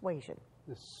persuasion?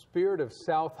 The spirit of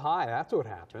South High, that's what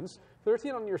happens.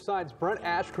 13 on your side's Brent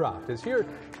Ashcroft is here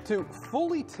to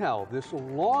fully tell this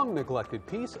long-neglected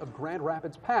piece of Grand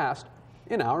Rapids past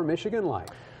in our Michigan life.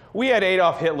 We had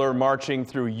Adolf Hitler marching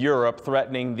through Europe,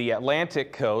 threatening the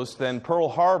Atlantic coast. Then Pearl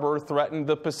Harbor threatened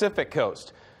the Pacific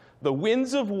coast. The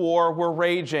winds of war were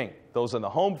raging. Those on the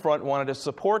home front wanted to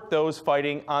support those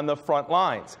fighting on the front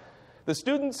lines. The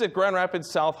students at Grand Rapids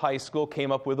South High School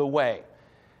came up with a way.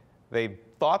 They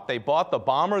thought they bought the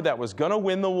bomber that was going to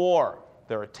win the war.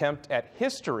 Their attempt at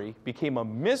history became a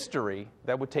mystery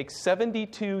that would take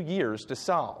 72 years to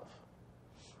solve.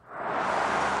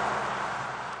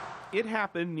 It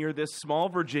happened near this small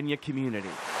Virginia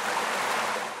community,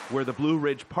 where the Blue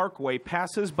Ridge Parkway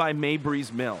passes by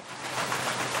Mabry's Mill.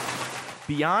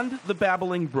 Beyond the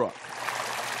babbling brook,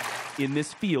 in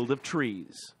this field of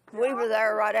trees. We were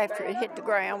there right after it hit the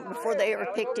ground, before they ever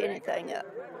picked anything up.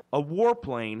 A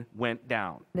warplane went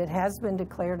down. It has been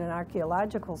declared an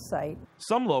archaeological site.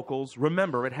 Some locals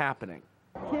remember it happening,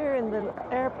 Hearing the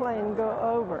airplane go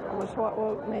over was what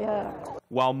woke me up.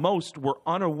 while most were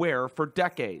unaware for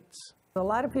decades. A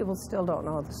lot of people still don't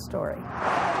know the story.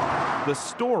 The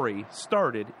story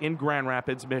started in Grand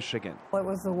Rapids, Michigan. It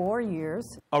was the war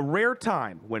years. A rare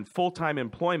time when full-time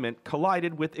employment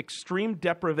collided with extreme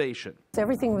deprivation.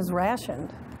 Everything was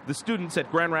rationed. The students at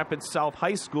Grand Rapids South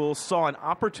High School saw an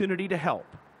opportunity to help.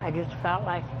 I just felt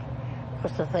like it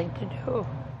was the thing to do.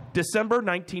 December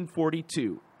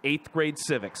 1942, 8th grade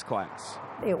civics class.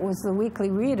 It was the weekly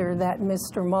reader that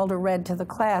Mr. Mulder read to the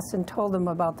class and told them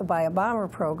about the Buy a Bomber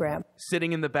program.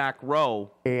 Sitting in the back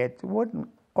row, It wouldn't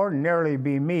ordinarily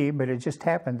be me, but it just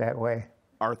happened that way.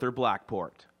 Arthur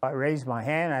Blackport. I raised my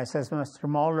hand. I says, Mr.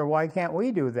 Mulder, why can't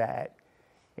we do that?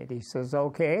 And he says,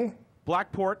 okay.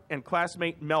 Blackport and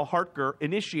classmate Mel Hartger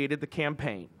initiated the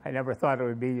campaign. I never thought it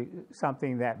would be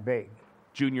something that big.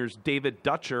 Juniors David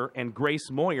Dutcher and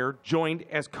Grace Moyer joined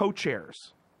as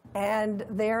co-chairs. And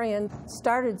therein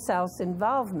started South's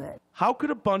involvement. How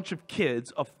could a bunch of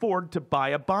kids afford to buy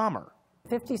a bomber?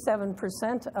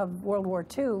 57% of World War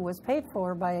II was paid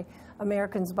for by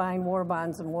Americans buying war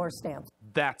bonds and war stamps.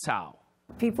 That's how.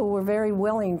 People were very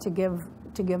willing to give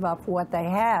up what they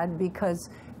had because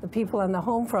the people on the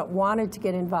home front wanted to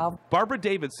get involved. Barbara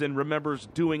Davidson remembers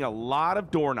doing a lot of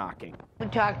door knocking. We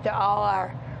talked to all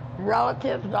our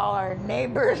relatives, all our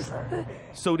neighbors.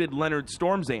 So did Leonard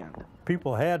Stormzand.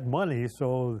 People had money,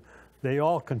 so they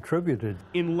all contributed.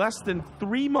 In less than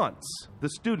 3 months, the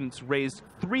students raised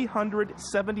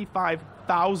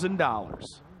 $375,000.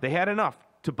 They had enough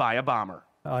to buy a bomber.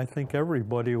 I think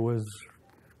everybody was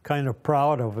kind of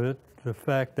proud of it, the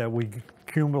fact that we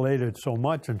accumulated so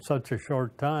much in such a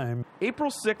short time. April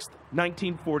 6th,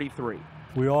 1943.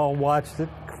 We all watched it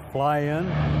fly in.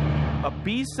 A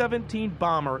B-17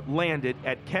 bomber landed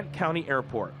at Kent County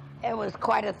Airport. It was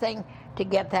quite a thing to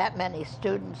get that many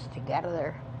students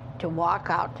together to walk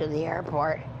out to the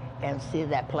airport and see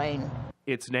that plane.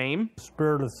 Its name?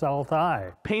 Spirit of South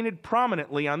High. Painted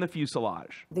prominently on the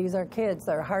fuselage. These are kids,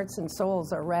 their hearts and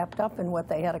souls are wrapped up in what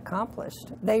they had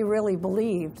accomplished. They really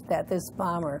believed that this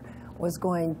bomber was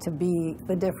going to be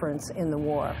the difference in the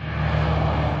war.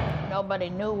 Nobody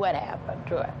knew what happened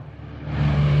to it.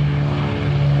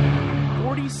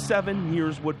 47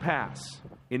 years would pass.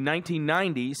 In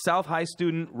 1990, South High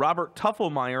student Robert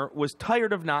Tuffelmeyer was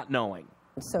tired of not knowing.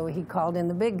 So he called in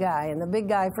the big guy, and the big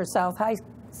guy for South High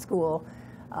School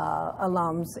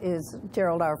alums is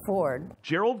Gerald R. Ford.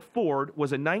 Gerald Ford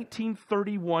was a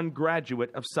 1931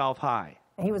 graduate of South High.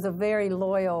 He was a very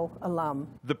loyal alum.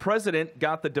 The president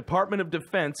got the Department of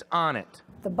Defense on it.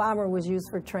 The bomber was used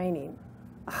for training.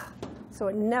 So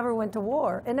it never went to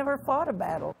war. It never fought a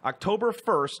battle. October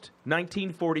 1st,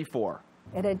 1944.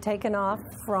 It had taken off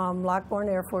from Lockbourne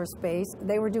Air Force Base.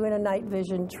 They were doing a night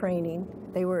vision training.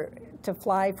 They were to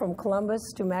fly from Columbus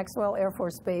to Maxwell Air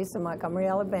Force Base in Montgomery,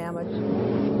 Alabama.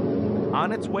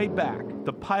 On its way back,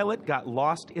 the pilot got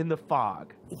lost in the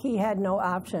fog. He had no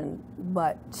option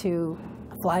but to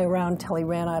fly around till he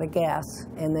ran out of gas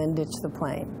and then ditch the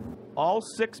plane. All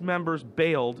 6 members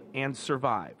bailed and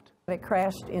survived. It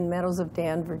crashed in Meadows of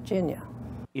Dan, Virginia.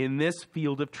 In this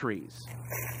field of trees.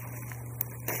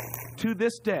 To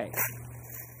this day,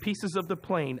 pieces of the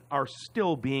plane are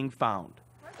still being found.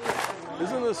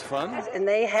 Isn't this fun? And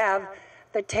they have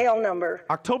the tail number.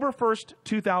 October 1st,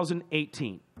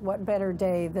 2018. What better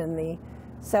day than the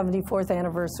 74th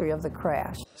anniversary of the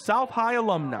crash? South High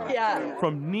alumni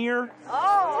from near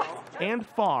and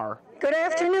far. Good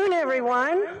afternoon,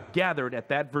 everyone. Gathered at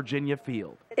that Virginia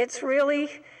field. It's really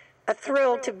a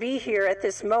thrill to be here at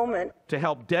this moment. To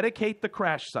help dedicate the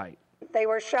crash site. They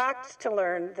were shocked to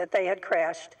learn that they had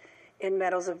crashed in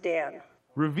Meadows of Dan.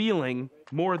 Revealing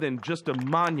more than just a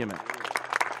monument.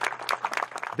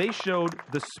 They showed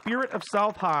the spirit of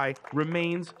South High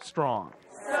remains strong.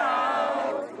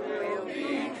 South will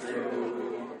be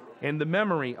true. And the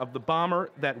memory of the bomber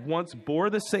that once bore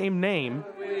the same name,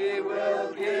 we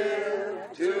will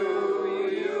give to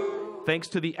you. Thanks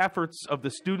to the efforts of the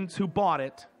students who bought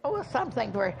it. It was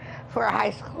something for a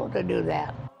high school to do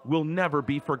that. Will never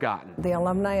be forgotten. The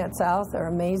alumni at South are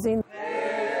amazing.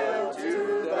 Hail to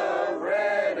the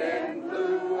red and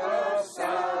blue of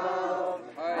South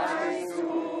High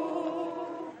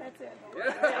School. That's it.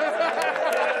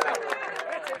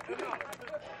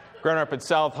 Grand Rapids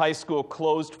South High School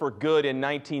closed for good in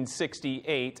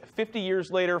 1968. 50 years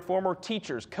later, former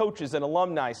teachers, coaches, and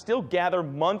alumni still gather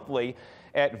monthly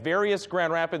at various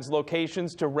Grand Rapids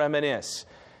locations to reminisce.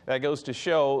 That goes to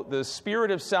show the spirit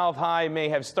of South High may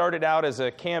have started out as a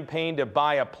campaign to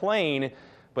buy a plane,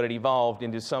 but it evolved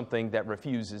into something that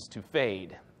refuses to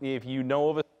fade. If you know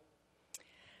of it.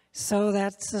 So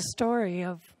that's the story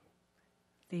of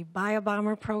the Buy a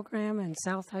Bomber program in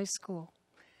South High School.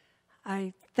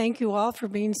 I thank you all for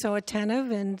being so attentive,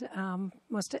 and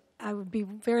I would be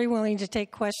very willing to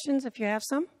take questions if you have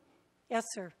some. Yes,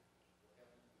 sir.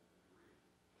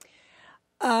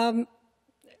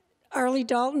 Arlie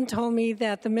Dalton told me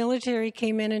that the military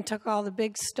came in and took all the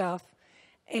big stuff,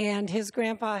 and his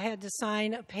grandpa had to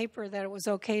sign a paper that it was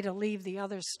okay to leave the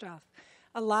other stuff.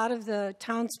 A lot of the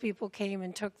townspeople came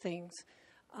and took things,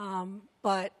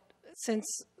 but since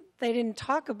they didn't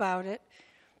talk about it,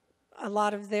 a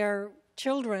lot of their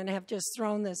children have just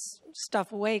thrown this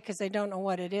stuff away because they don't know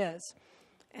what it is.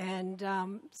 And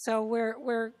so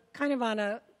we're kind of on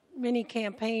a mini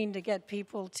campaign to get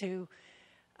people to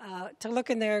look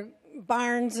in their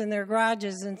barns and their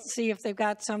garages and see if they've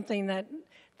got something that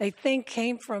they think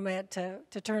came from it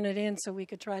to turn it in so we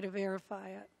could try to verify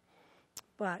it.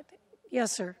 But,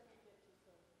 yes, sir.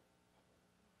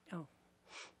 Oh.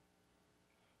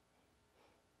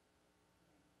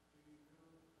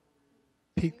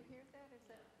 Can you hear that? Is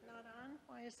that not on?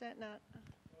 Why is that not?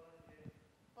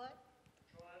 What?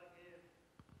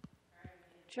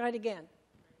 Try it again.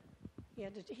 He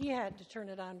had to turn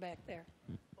it on back there.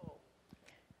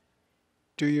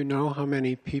 Do you know how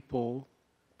many people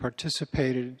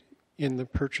participated in the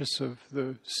purchase of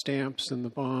the stamps and the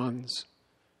bonds?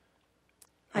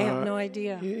 I have no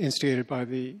idea. Instigated by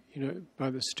the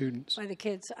students. By the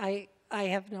kids. I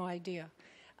have no idea.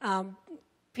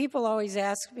 People always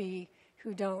ask me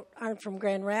who aren't from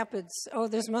Grand Rapids, oh,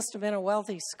 this must have been a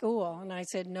wealthy school. And I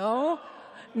said, no,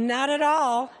 not at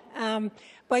all.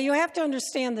 But you have to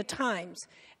understand the times.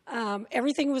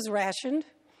 Everything was rationed.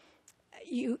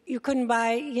 You couldn't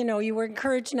buy, you were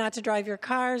encouraged not to drive your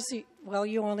cars. Well,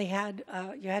 you only had,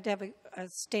 you had to have a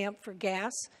stamp for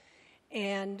gas.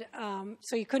 And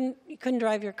so you couldn't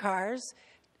drive your cars.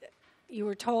 You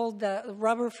were told the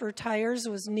rubber for tires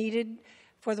was needed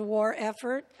for the war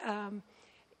effort.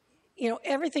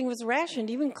 Everything was rationed,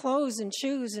 even clothes and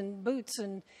shoes and boots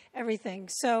and everything.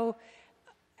 So,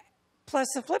 plus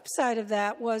the flip side of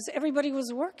that was everybody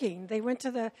was working. They went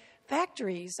to the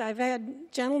factories. I've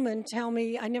had gentlemen tell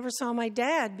me I never saw my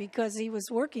dad because he was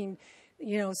working,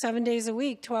 7 days a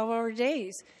week, 12-hour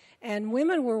days. And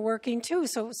women were working too.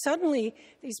 So suddenly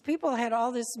these people had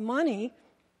all this money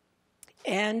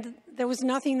and there was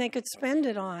nothing they could spend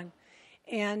it on.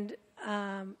 And,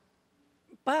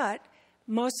 but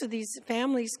most of these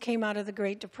families came out of the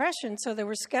Great Depression, so they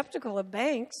were skeptical of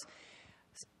banks.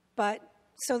 But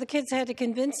so the kids had to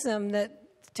convince them that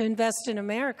to invest in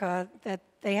America, that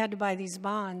they had to buy these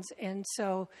bonds. And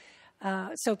so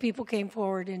people came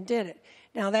forward and did it.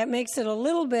 Now, that makes it a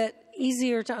little bit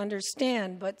easier to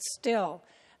understand, but still,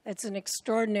 it's an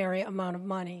extraordinary amount of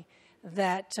money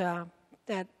that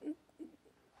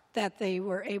they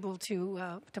were able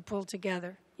to pull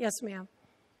together. Yes, ma'am.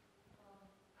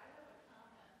 I have a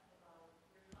comment about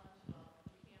your comment about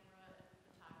the camera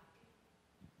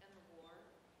and photography and the war.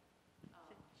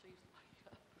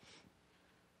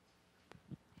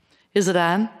 Is it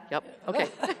on? Yep. Okay.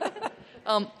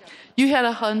 You had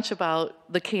a hunch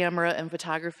about the camera and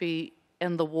photography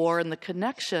and the war and the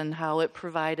connection, how the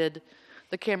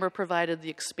camera provided the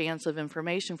expansive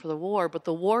information for the war, but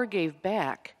the war gave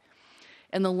back.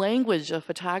 And the language of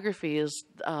photography is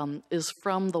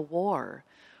from the war.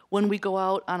 When we go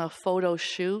out on a photo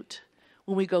shoot,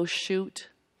 when we go shoot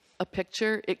a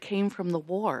picture, it came from the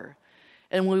war.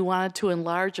 And when we wanted to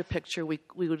enlarge a picture, we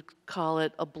would call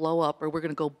it a blow up, or we're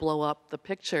going to go blow up the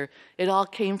picture. It all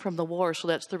came from the war, so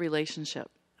that's the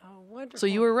relationship. Oh, wonderful. So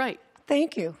you were right.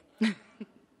 Thank you.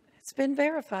 It's been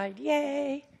verified.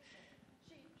 Yay.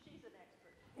 She's an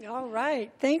expert. All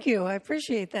right. Thank you. I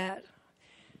appreciate that.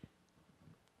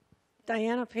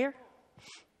 Diane up here.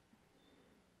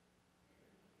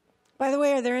 By the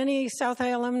way, are there any South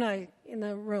High alumni in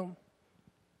the room?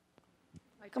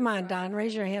 Come on, Don,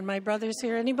 raise your hand. My brother's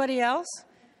here. Anybody else?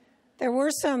 There were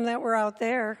some that were out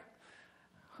there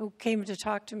who came to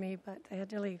talk to me, but they had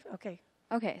to leave. Okay.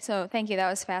 Okay, so thank you. That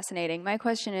was fascinating. My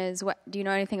question is, do you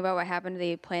know anything about what happened to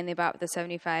the plane they bought with the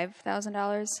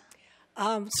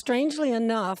 $75,000? Strangely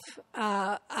enough,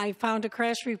 I found a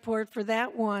crash report for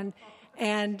that one,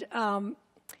 and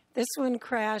this one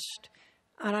crashed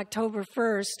on October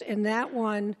 1st, and that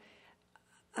one,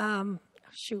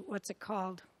 what's it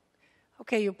called?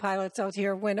 Okay, you pilots out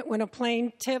here, when a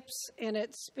plane tips and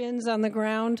it spins on the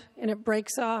ground and it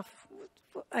breaks off,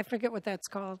 I forget what that's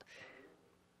called.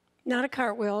 Not a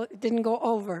cartwheel, it didn't go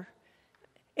over.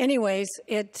 Anyways,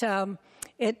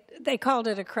 they called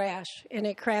it a crash, and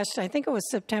it crashed, I think it was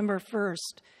September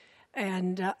 1st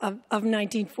of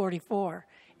 1944.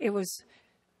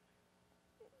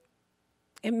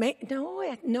 No.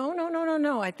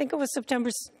 I think it was September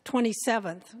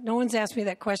 27th. No one's asked me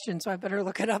that question, so I better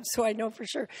look it up so I know for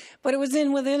sure. But it was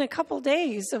within a couple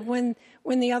days of when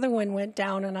the other one went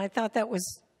down, and I thought that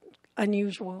was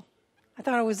unusual. I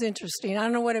thought it was interesting. I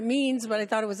don't know what it means, but I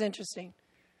thought it was interesting.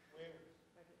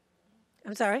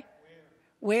 I'm sorry?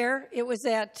 Where? It was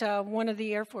at one of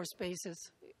the Air Force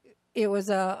bases. It was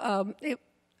a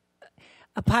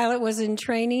pilot was in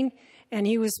training, and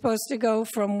he was supposed to go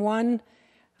from one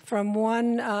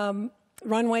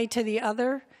runway to the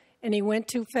other, and he went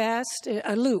too fast.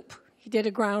 A loop. He did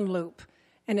a ground loop,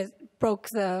 and it broke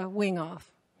the wing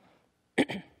off.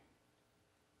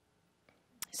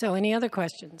 So any other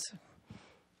questions?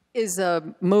 Is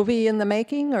a movie in the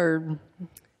making, or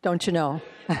don't you know?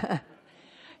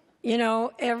 You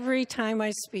know, every time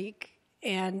I speak,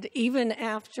 and even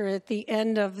after at the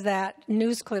end of that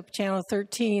news clip, Channel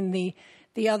 13,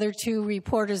 the other two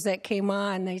reporters that came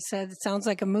on, they said, it sounds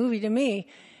like a movie to me.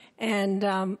 And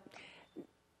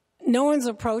no one's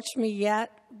approached me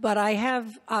yet, but I have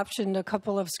optioned a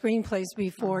couple of screenplays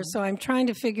before, so I'm trying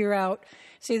to figure out.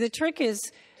 See, the trick is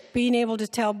being able to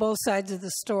tell both sides of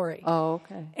the story. Oh,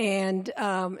 okay. And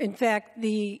in fact,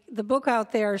 the book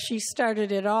out there, She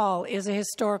Started It All, is a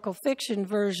historical fiction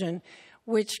version,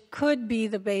 which could be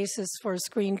the basis for a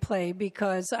screenplay,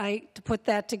 because to put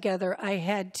that together, I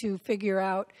had to figure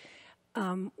out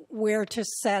where to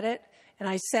set it, and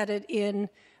I set it in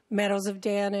Meadows of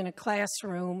Dan in a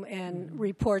classroom, and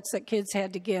reports that kids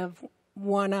had to give,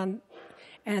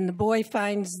 and the boy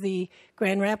finds the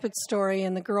Grand Rapids story,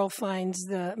 and the girl finds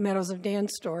the Meadows of Dan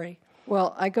story.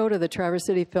 Well, I go to the Traverse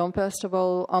City Film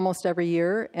Festival almost every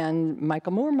year, and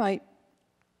Michael Moore might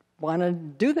want to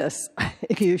do this.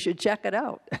 You should check it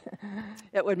out.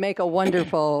 It would make a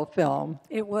wonderful film.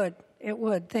 It would. It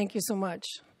would. Thank you so much.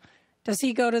 Does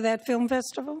he go to that film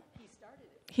festival? He started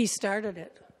it. He started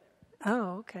it.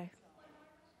 Oh, okay.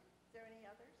 Is there any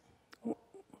others?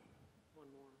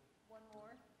 One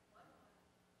more.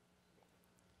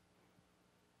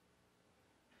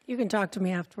 You can talk to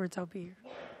me afterwards. I'll be here.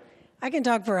 I can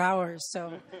talk for hours,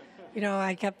 so, you know,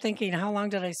 I kept thinking, how long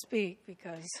did I speak?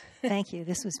 Because Thank you.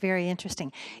 This was very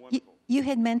interesting. You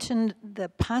had mentioned the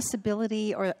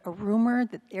possibility or a rumor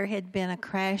that there had been a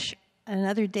crash on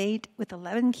another date with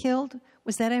 11 killed.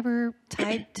 Was that ever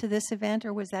tied to this event,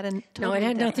 or was that a totally No, it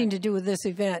had different? nothing to do with this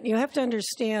event. You have to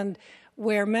understand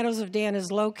where Meadows of Dan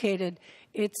is located.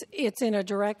 It's in a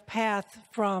direct path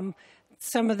from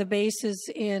some of the bases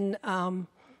in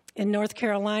North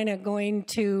Carolina going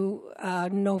to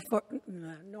Norfolk,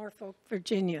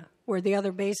 Virginia, where the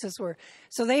other bases were.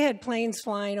 So they had planes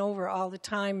flying over all the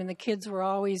time, and the kids were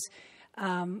always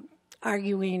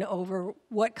arguing over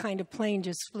what kind of plane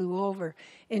just flew over.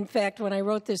 In fact, when I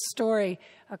wrote this story,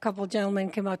 a couple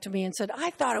gentlemen came up to me and said, I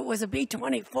thought it was a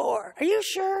B-24. Are you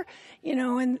sure? You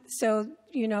know, and so,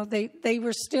 you know, they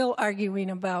were still arguing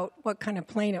about what kind of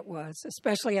plane it was,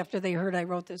 especially after they heard I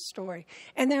wrote this story.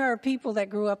 And there are people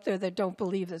that grew up there that don't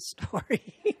believe this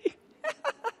story.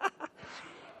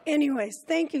 Anyways,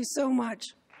 thank you so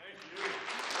much.